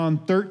read John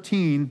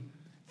 13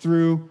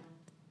 through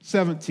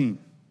 17.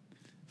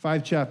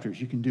 5 chapters.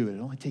 You can do it.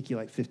 It'll only take you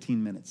like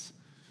 15 minutes.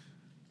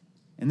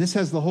 And this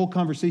has the whole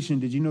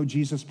conversation. Did you know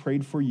Jesus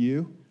prayed for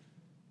you?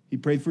 He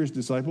prayed for his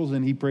disciples,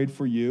 and he prayed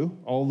for you,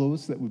 all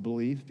those that would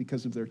believe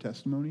because of their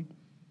testimony.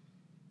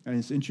 And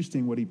it's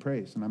interesting what he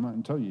prays, and I'm not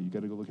going to tell you. You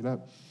got to go look it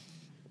up.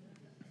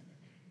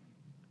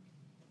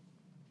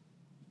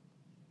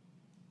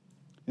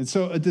 And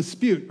so a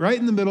dispute, right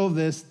in the middle of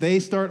this, they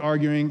start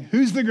arguing,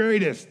 who's the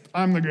greatest?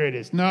 I'm the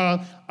greatest.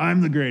 No, I'm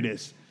the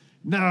greatest.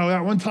 No,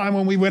 at one time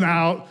when we went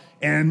out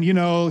and,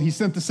 he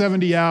sent the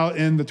 70 out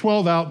and the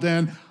 12 out,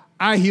 then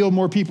I healed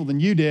more people than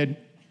you did.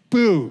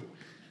 Boo.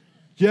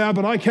 Yeah,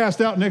 but I cast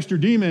out an extra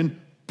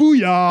demon.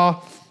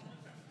 Booyah.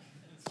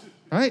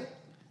 Right?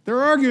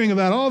 They're arguing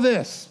about all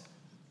this.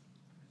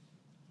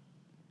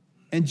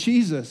 And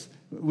Jesus,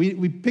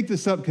 we pick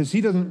this up because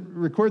he doesn't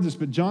record this,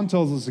 but John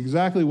tells us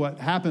exactly what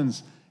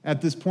happens at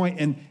this point.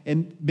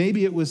 And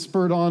maybe it was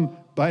spurred on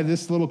by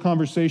this little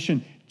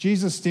conversation.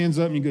 Jesus stands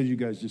up and he goes, you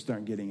guys just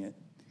aren't getting it.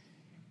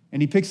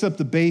 And he picks up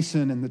the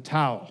basin and the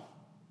towel.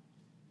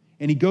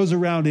 And he goes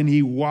around and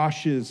he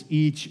washes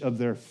each of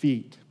their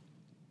feet,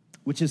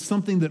 which is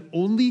something that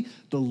only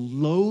the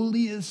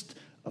lowliest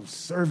of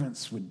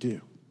servants would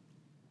do.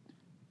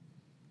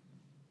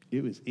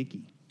 It was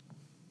icky.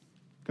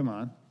 Come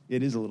on.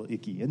 It is a little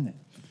icky, isn't it?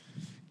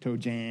 Toe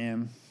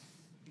jam.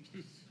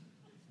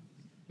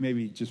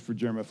 Maybe just for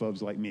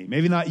germaphobes like me.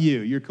 Maybe not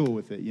you. You're cool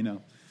with it,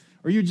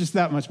 Or you're just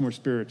that much more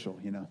spiritual,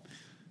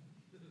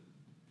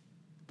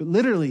 But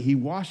literally, he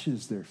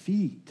washes their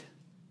feet.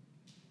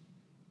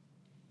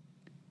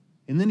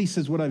 And then he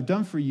says, what I've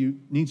done for you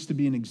needs to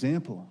be an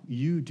example.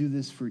 You do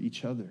this for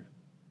each other.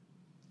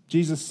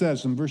 Jesus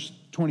says in verse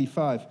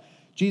 25,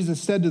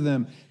 Jesus said to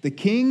them, the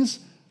kings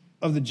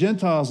of the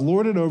Gentiles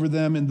lord it over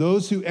them, and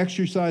those who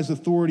exercise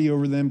authority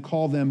over them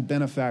call them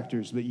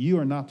benefactors. But you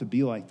are not to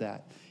be like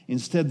that.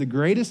 Instead, the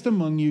greatest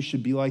among you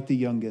should be like the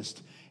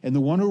youngest, and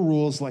the one who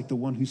rules like the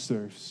one who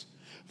serves.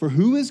 For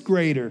who is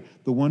greater,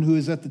 the one who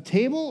is at the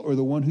table or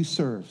the one who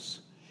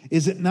serves?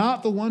 Is it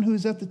not the one who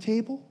is at the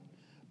table?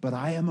 But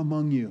I am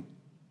among you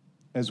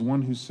as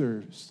one who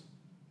serves.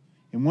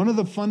 And one of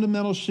the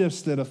fundamental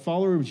shifts that a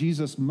follower of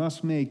Jesus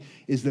must make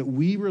is that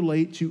we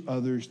relate to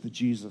others the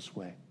Jesus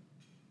way.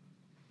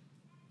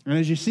 And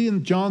as you see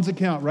in John's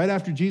account, right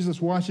after Jesus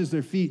washes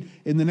their feet,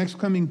 in the next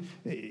coming,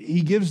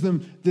 he gives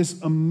them this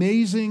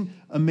amazing,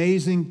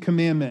 amazing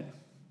commandment.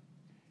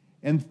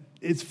 And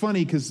it's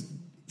funny because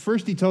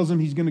first he tells them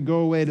he's going to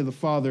go away to the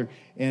Father,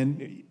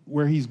 and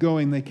where he's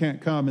going, they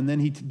can't come. And then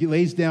he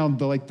lays down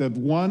the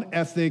one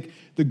ethic,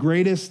 the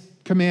greatest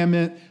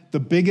commandment, the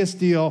biggest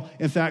deal.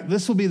 In fact,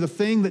 this will be the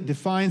thing that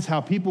defines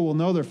how people will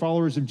know they're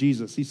followers of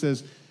Jesus. He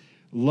says,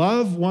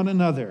 love one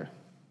another.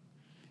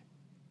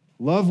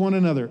 Love one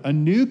another. A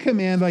new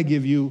command I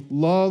give you,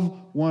 love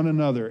one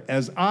another.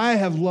 As I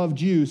have loved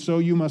you, so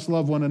you must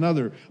love one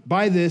another.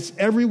 By this,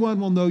 everyone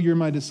will know you're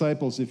my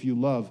disciples if you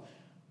love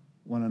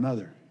one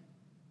another.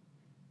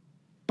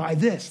 By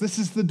this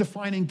is the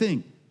defining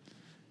thing.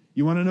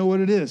 You want to know what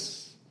it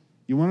is?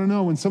 You want to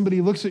know when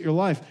somebody looks at your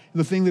life,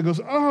 the thing that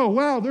goes, oh,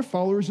 wow, they're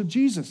followers of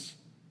Jesus.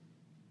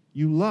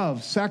 You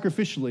love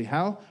sacrificially.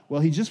 How? Well,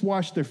 he just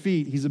washed their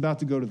feet. He's about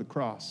to go to the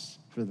cross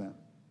for them.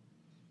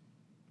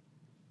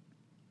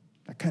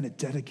 That kind of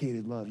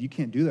dedicated love. You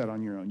can't do that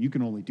on your own. You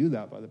can only do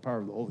that by the power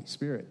of the Holy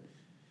Spirit.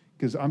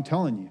 Because I'm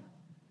telling you,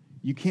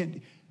 you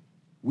can't.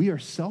 We are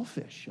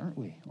selfish, aren't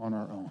we, on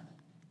our own?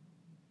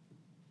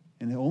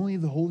 And only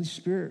the Holy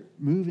Spirit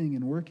moving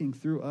and working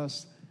through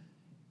us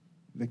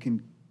that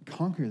can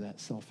conquer that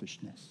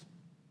selfishness.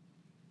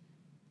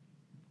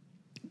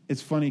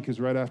 It's funny because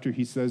right after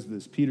he says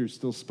this, Peter's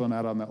still spun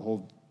out on that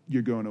whole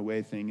you're going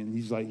away thing. And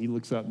he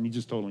looks up and he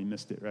just totally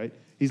missed it, right?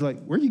 He's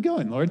like, where are you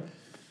going, Lord?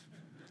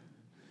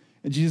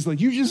 And Jesus is like,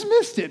 you just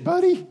missed it,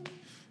 buddy.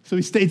 So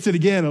he states it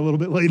again a little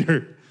bit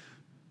later.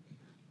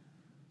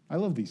 I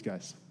love these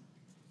guys.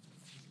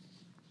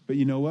 But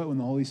you know what? When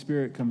the Holy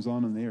Spirit comes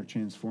on them, they are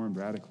transformed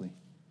radically.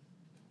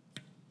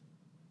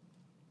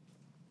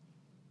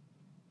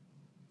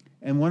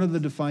 And one of the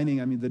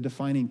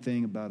defining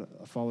thing about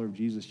a follower of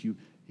Jesus,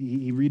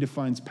 he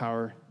redefines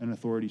power and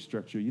authority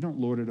structure. You don't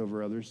lord it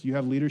over others. You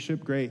have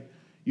leadership, great.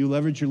 You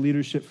leverage your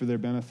leadership for their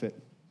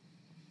benefit.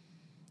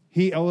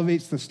 He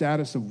elevates the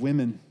status of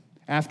women.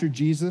 After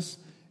Jesus,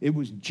 it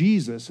was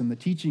Jesus and the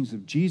teachings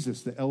of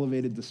Jesus that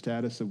elevated the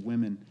status of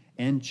women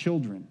and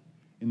children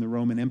in the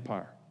Roman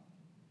Empire.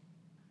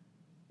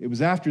 It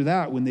was after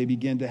that when they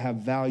began to have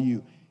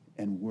value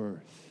and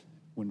worth,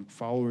 when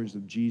followers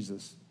of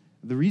Jesus.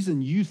 The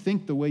reason you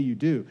think the way you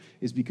do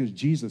is because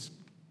Jesus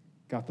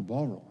got the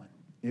ball rolling.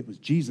 It was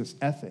Jesus'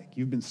 ethic.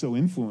 You've been so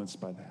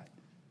influenced by that.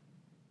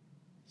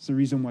 It's the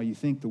reason why you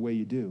think the way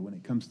you do when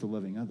it comes to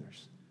loving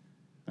others.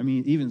 I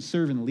mean, even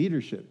serving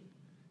leadership.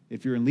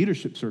 If you're in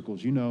leadership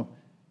circles, you know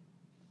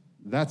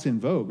that's in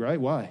vogue,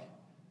 right? Why?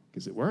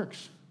 Because it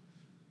works.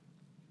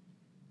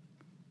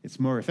 It's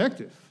more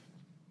effective.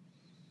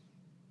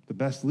 The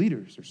best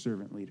leaders are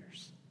servant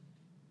leaders.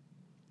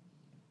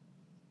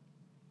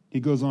 He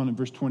goes on in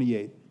verse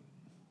 28.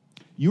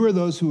 You are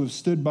those who have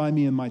stood by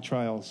me in my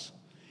trials,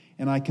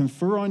 and I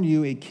confer on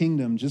you a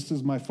kingdom just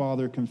as my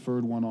Father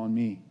conferred one on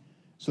me,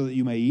 so that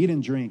you may eat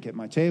and drink at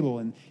my table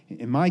and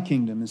in my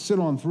kingdom and sit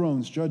on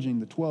thrones judging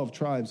the 12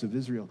 tribes of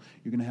Israel.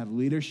 You're going to have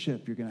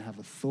leadership. You're going to have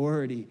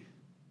authority.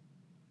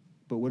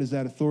 But what does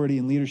that authority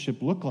and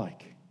leadership look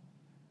like?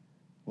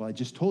 Well, I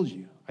just told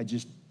you. I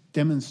just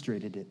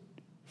demonstrated it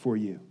for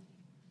you.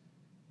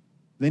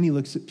 Then he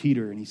looks at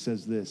Peter and he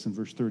says this in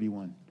verse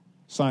 31.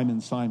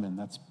 Simon, Simon,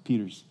 that's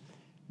Peter's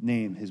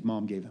name his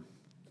mom gave him.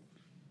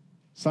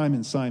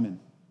 Simon, Simon.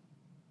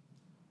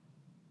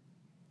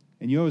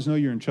 And you always know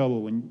you're in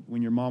trouble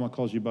when your mama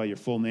calls you by your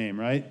full name,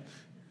 right?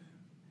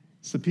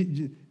 So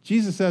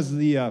Jesus has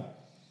the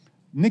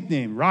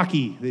nickname,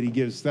 Rocky, that he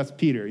gives. That's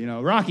Peter,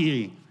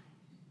 Rocky.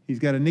 He's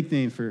got a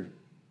nickname for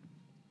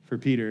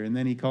Peter, and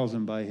then he calls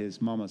him by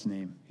his mama's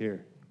name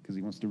here because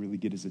he wants to really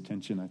get his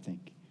attention, I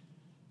think.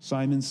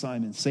 Simon,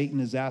 Simon, Satan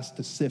is asked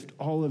to sift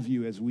all of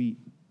you as wheat.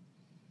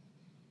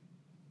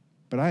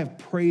 But I have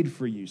prayed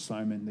for you,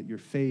 Simon, that your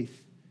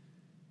faith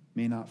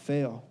may not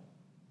fail.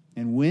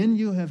 And when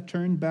you have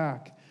turned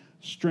back,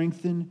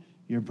 strengthen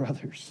your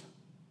brothers.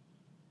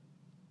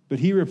 But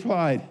he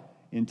replied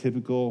in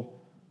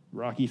typical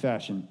Rocky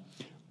fashion,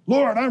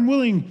 Lord, I'm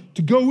willing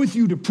to go with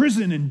you to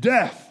prison and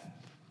death.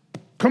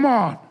 Come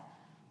on,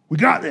 we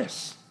got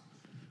this.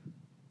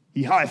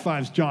 He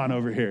high-fives John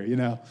over here,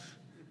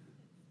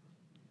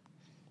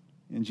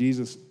 And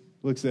Jesus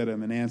looks at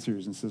him and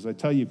answers and says, I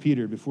tell you,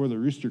 Peter, before the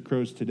rooster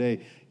crows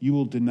today, you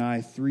will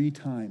deny 3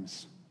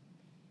 times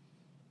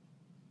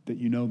that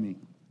you know me.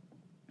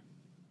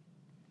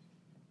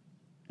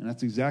 And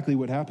that's exactly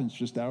what happens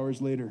just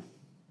hours later.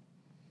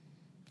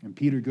 And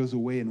Peter goes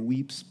away and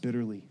weeps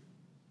bitterly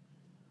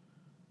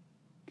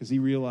because he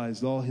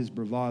realized all his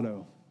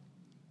bravado,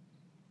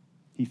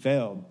 he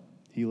failed.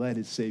 He let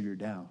his Savior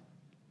down.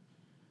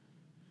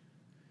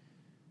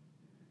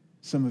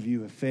 Some of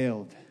you have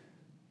failed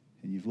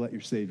and you've let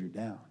your Savior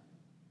down.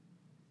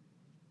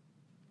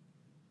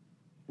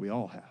 We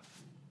all have.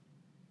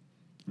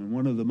 And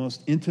one of the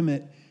most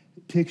intimate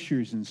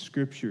pictures in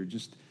Scripture,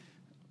 just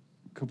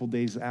a couple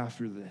days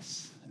after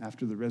this,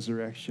 after the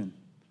resurrection,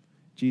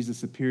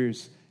 Jesus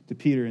appears to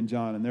Peter and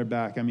John, and they're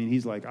back.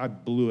 He's like, I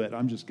blew it.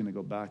 I'm just going to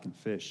go back and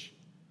fish.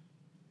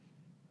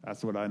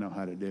 That's what I know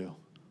how to do.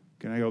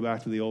 Can I go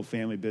back to the old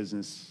family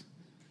business?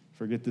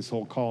 Forget this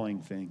whole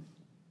calling thing.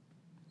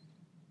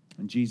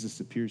 And Jesus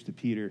appears to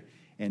Peter,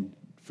 and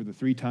for the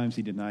 3 times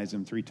he denies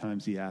him, 3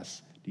 times he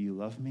asks, do you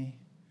love me?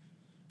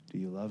 Do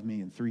you love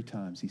me? And 3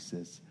 times he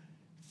says,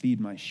 feed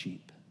my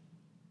sheep.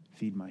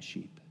 Feed my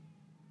sheep.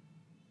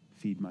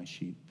 Feed my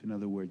sheep. In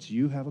other words,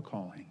 you have a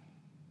calling.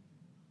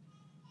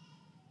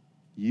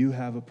 You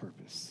have a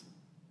purpose.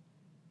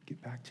 Get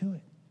back to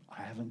it.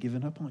 I haven't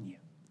given up on you.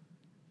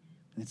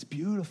 And it's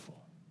beautiful.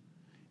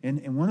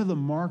 And one of the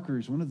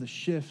markers, one of the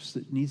shifts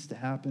that needs to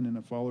happen in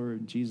a follower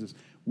of Jesus,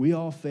 we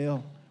all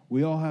fail.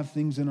 We all have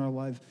things in our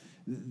life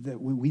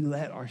that we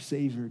let our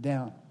Savior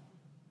down.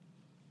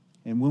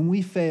 And when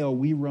we fail,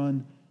 we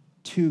run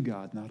to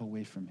God, not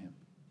away from him.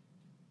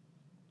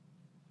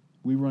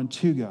 We run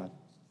to God.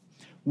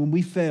 When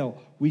we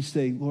fail, we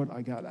say, Lord,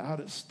 I got out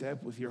of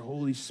step with your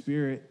Holy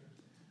Spirit.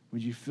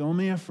 Would you fill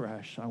me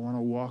afresh? I want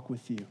to walk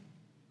with you.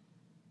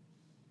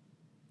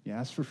 You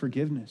ask for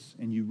forgiveness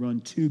and you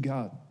run to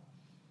God.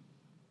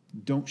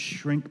 Don't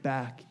shrink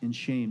back in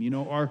shame.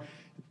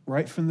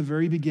 Right from the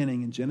very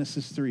beginning in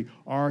Genesis 3,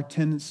 our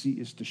tendency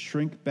is to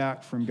shrink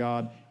back from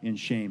God in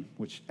shame,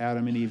 which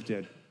Adam and Eve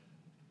did.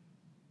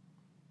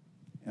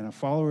 And a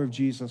follower of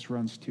Jesus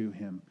runs to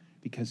him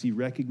because he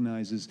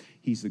recognizes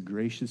he's the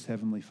gracious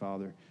Heavenly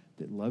Father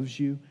that loves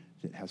you,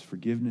 that has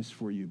forgiveness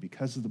for you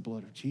because of the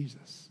blood of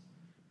Jesus.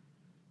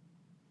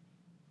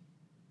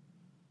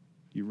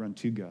 You run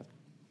to God,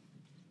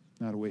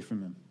 not away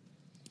from him.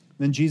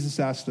 Then Jesus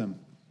asked them,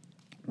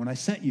 when I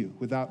sent you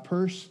without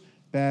purse,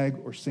 bag,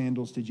 or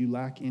sandals, did you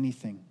lack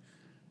anything?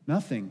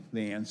 Nothing,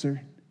 they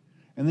answered.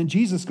 And then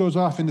Jesus goes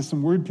off into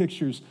some word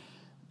pictures,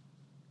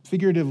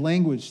 figurative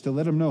language to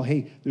let them know,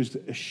 hey, there's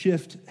a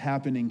shift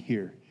happening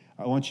here.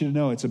 I want you to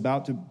know it's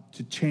about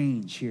to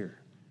change here.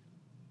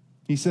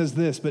 He says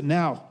this, but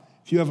now,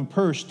 if you have a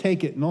purse,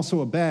 take it, and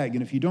also a bag.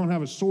 And if you don't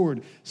have a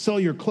sword, sell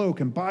your cloak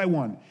and buy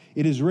one.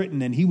 It is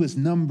written, and he was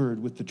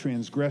numbered with the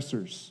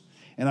transgressors.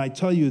 And I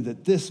tell you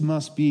that this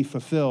must be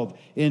fulfilled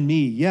in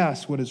me.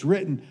 Yes, what is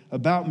written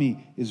about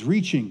me is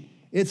reaching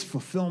its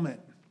fulfillment.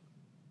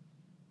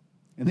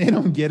 And they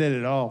don't get it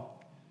at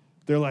all.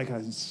 They're like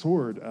a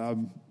sword.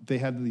 They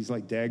had these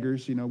like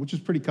daggers, which is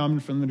pretty common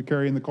for them to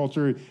carry in the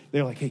culture.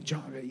 They're like, hey,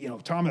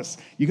 John, Thomas,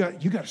 you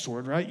got a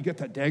sword, right? You got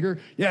that dagger?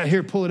 Yeah,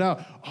 here, pull it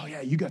out. Oh,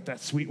 yeah, you got that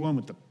sweet one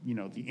with the,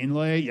 the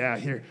inlay. Yeah,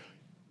 here.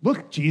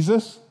 Look,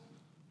 Jesus.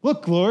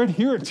 Look, Lord,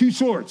 here are 2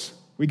 swords.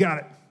 We got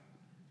it.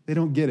 They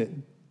don't get it.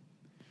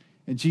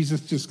 And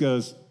Jesus just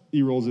goes,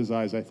 he rolls his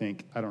eyes, I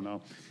think. I don't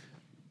know.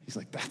 He's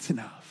like, that's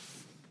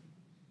enough.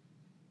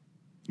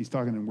 He's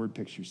talking in word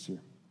pictures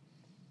here.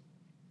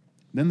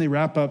 Then they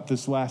wrap up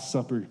this Last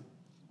Supper.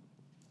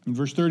 In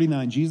verse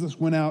 39, Jesus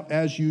went out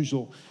as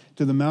usual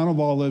to the Mount of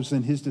Olives,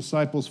 and his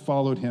disciples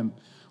followed him.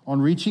 On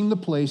reaching the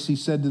place, he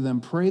said to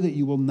them, "Pray that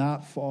you will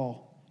not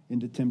fall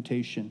into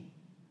temptation."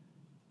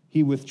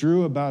 He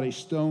withdrew about a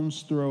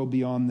stone's throw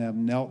beyond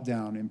them, knelt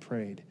down, and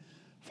prayed,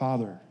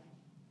 "Father,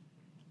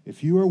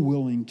 if you are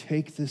willing,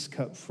 take this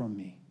cup from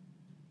me.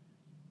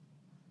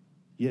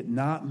 Yet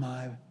not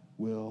my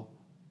will,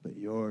 but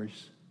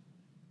yours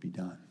be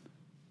done."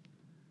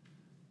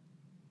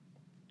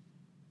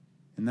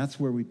 And that's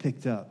where we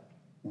picked up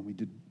when we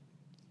did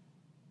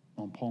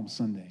on Palm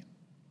Sunday.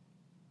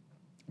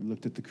 We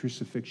looked at the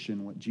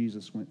crucifixion, what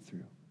Jesus went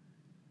through.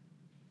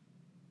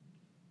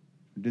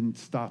 It didn't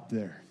stop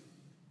there,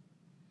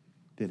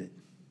 did it?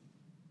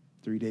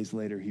 3 days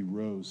later, he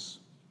rose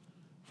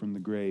from the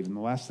grave. And the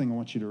last thing I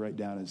want you to write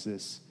down is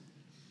this.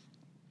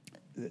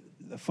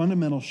 The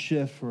fundamental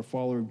shift for a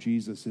follower of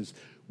Jesus is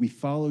we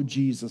follow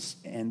Jesus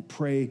and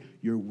pray,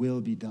 "Your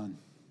will be done."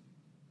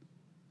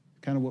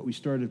 Kind of what we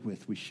started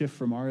with. We shift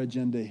from our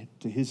agenda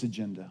to his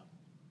agenda.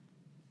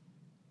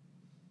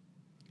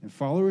 And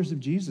followers of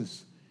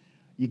Jesus,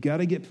 you're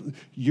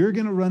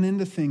going to run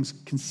into things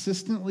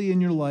consistently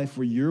in your life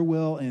where your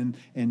will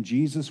and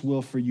Jesus'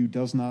 will for you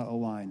does not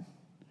align.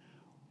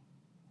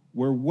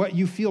 Where what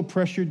you feel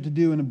pressured to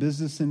do in a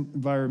business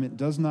environment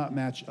does not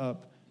match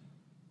up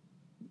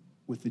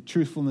with the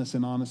truthfulness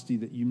and honesty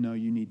that you know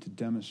you need to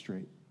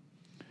demonstrate.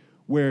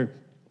 Where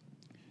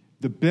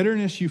the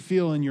bitterness you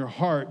feel in your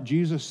heart,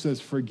 Jesus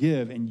says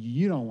forgive, and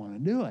you don't want to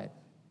do it.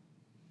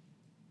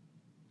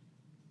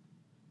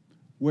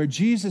 Where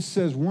Jesus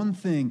says one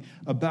thing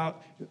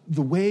about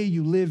the way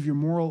you live your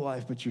moral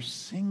life, but you're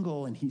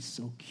single and he's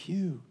so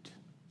cute.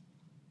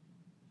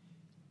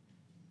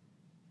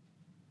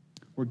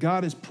 Where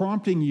God is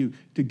prompting you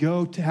to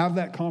go to have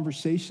that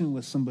conversation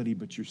with somebody,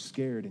 but you're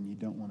scared and you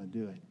don't want to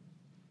do it.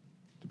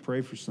 To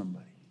pray for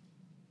somebody.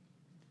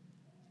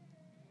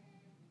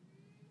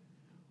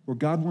 Where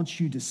God wants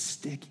you to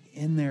stick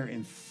in there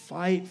and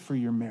fight for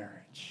your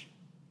marriage.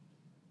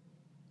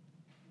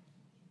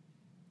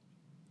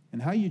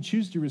 And how you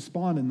choose to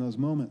respond in those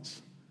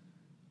moments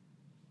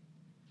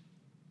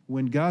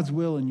when God's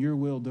will and your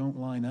will don't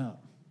line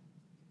up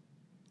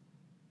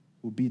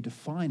will be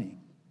defining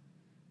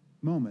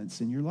moments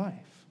in your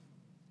life.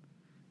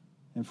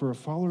 And for a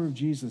follower of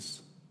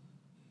Jesus,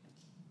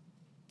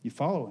 you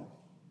follow him.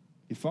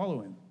 You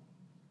follow him.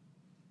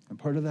 And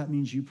part of that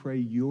means you pray,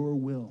 "Your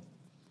will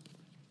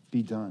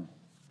be done."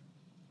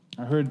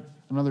 I heard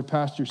another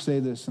pastor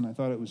say this, and I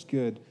thought it was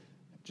good,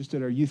 just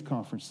at our youth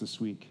conference this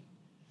week.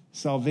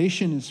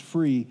 Salvation is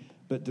free,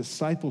 but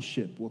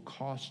discipleship will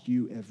cost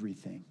you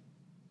everything.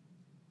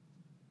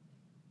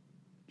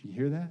 Do you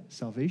hear that?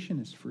 Salvation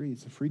is free.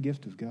 It's a free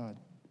gift of God.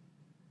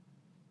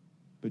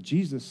 But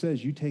Jesus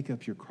says, you take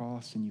up your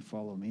cross and you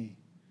follow me.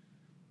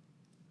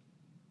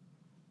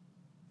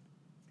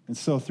 And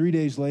so 3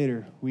 days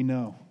later, we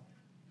know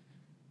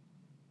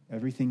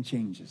everything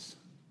changes.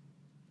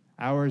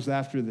 Hours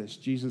after this,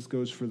 Jesus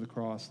goes for the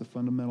cross, the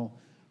fundamental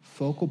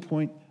focal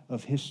point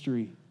of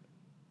history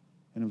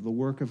and of the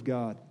work of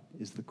God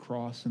is the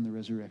cross and the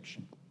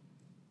resurrection.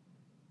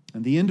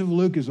 And the end of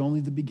Luke is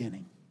only the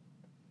beginning.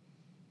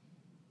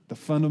 The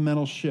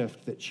fundamental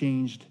shift that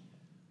changed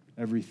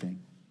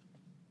everything.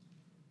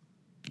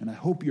 And I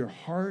hope your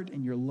heart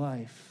and your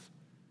life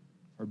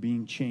are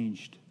being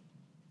changed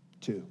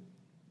too.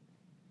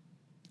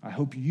 I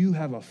hope you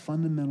have a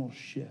fundamental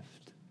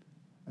shift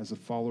as a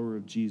follower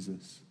of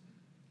Jesus.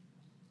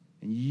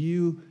 And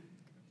you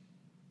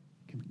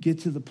can get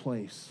to the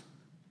place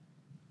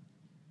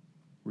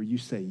where you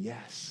say,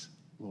 "Yes,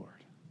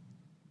 Lord,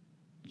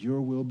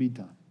 your will be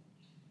done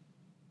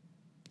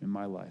in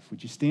my life."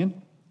 Would you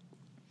stand?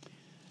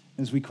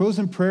 As we close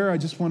in prayer, I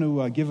just want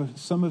to give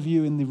some of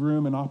you in the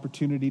room an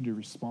opportunity to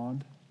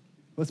respond.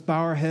 Let's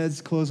bow our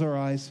heads, close our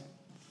eyes.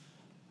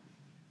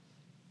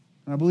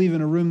 And I believe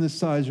in a room this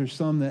size, there's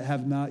some that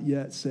have not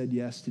yet said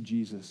yes to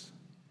Jesus.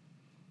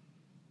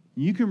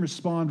 You can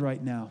respond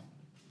right now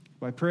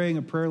by praying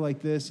a prayer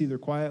like this, either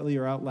quietly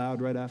or out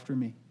loud right after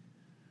me.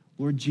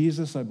 Lord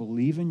Jesus, I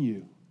believe in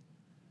you.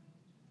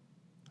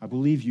 I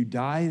believe you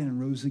died and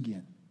rose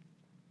again.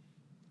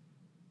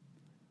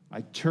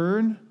 I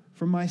turn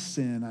from my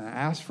sin. I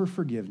ask for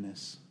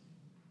forgiveness.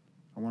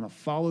 I want to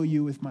follow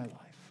you with my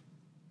life.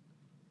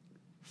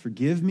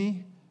 Forgive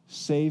me,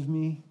 save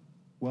me,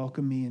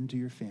 welcome me into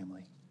your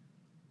family.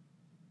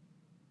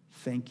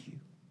 Thank you.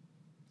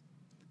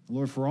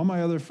 Lord, for all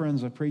my other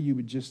friends, I pray you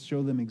would just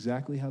show them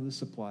exactly how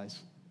this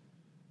applies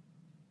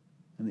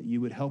and that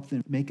you would help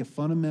them make a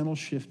fundamental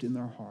shift in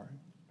their heart,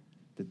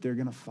 that they're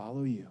going to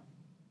follow you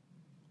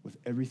with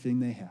everything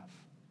they have.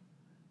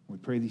 We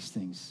pray these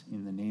things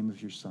in the name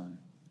of your Son,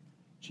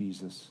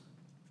 Jesus.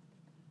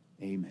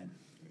 Amen.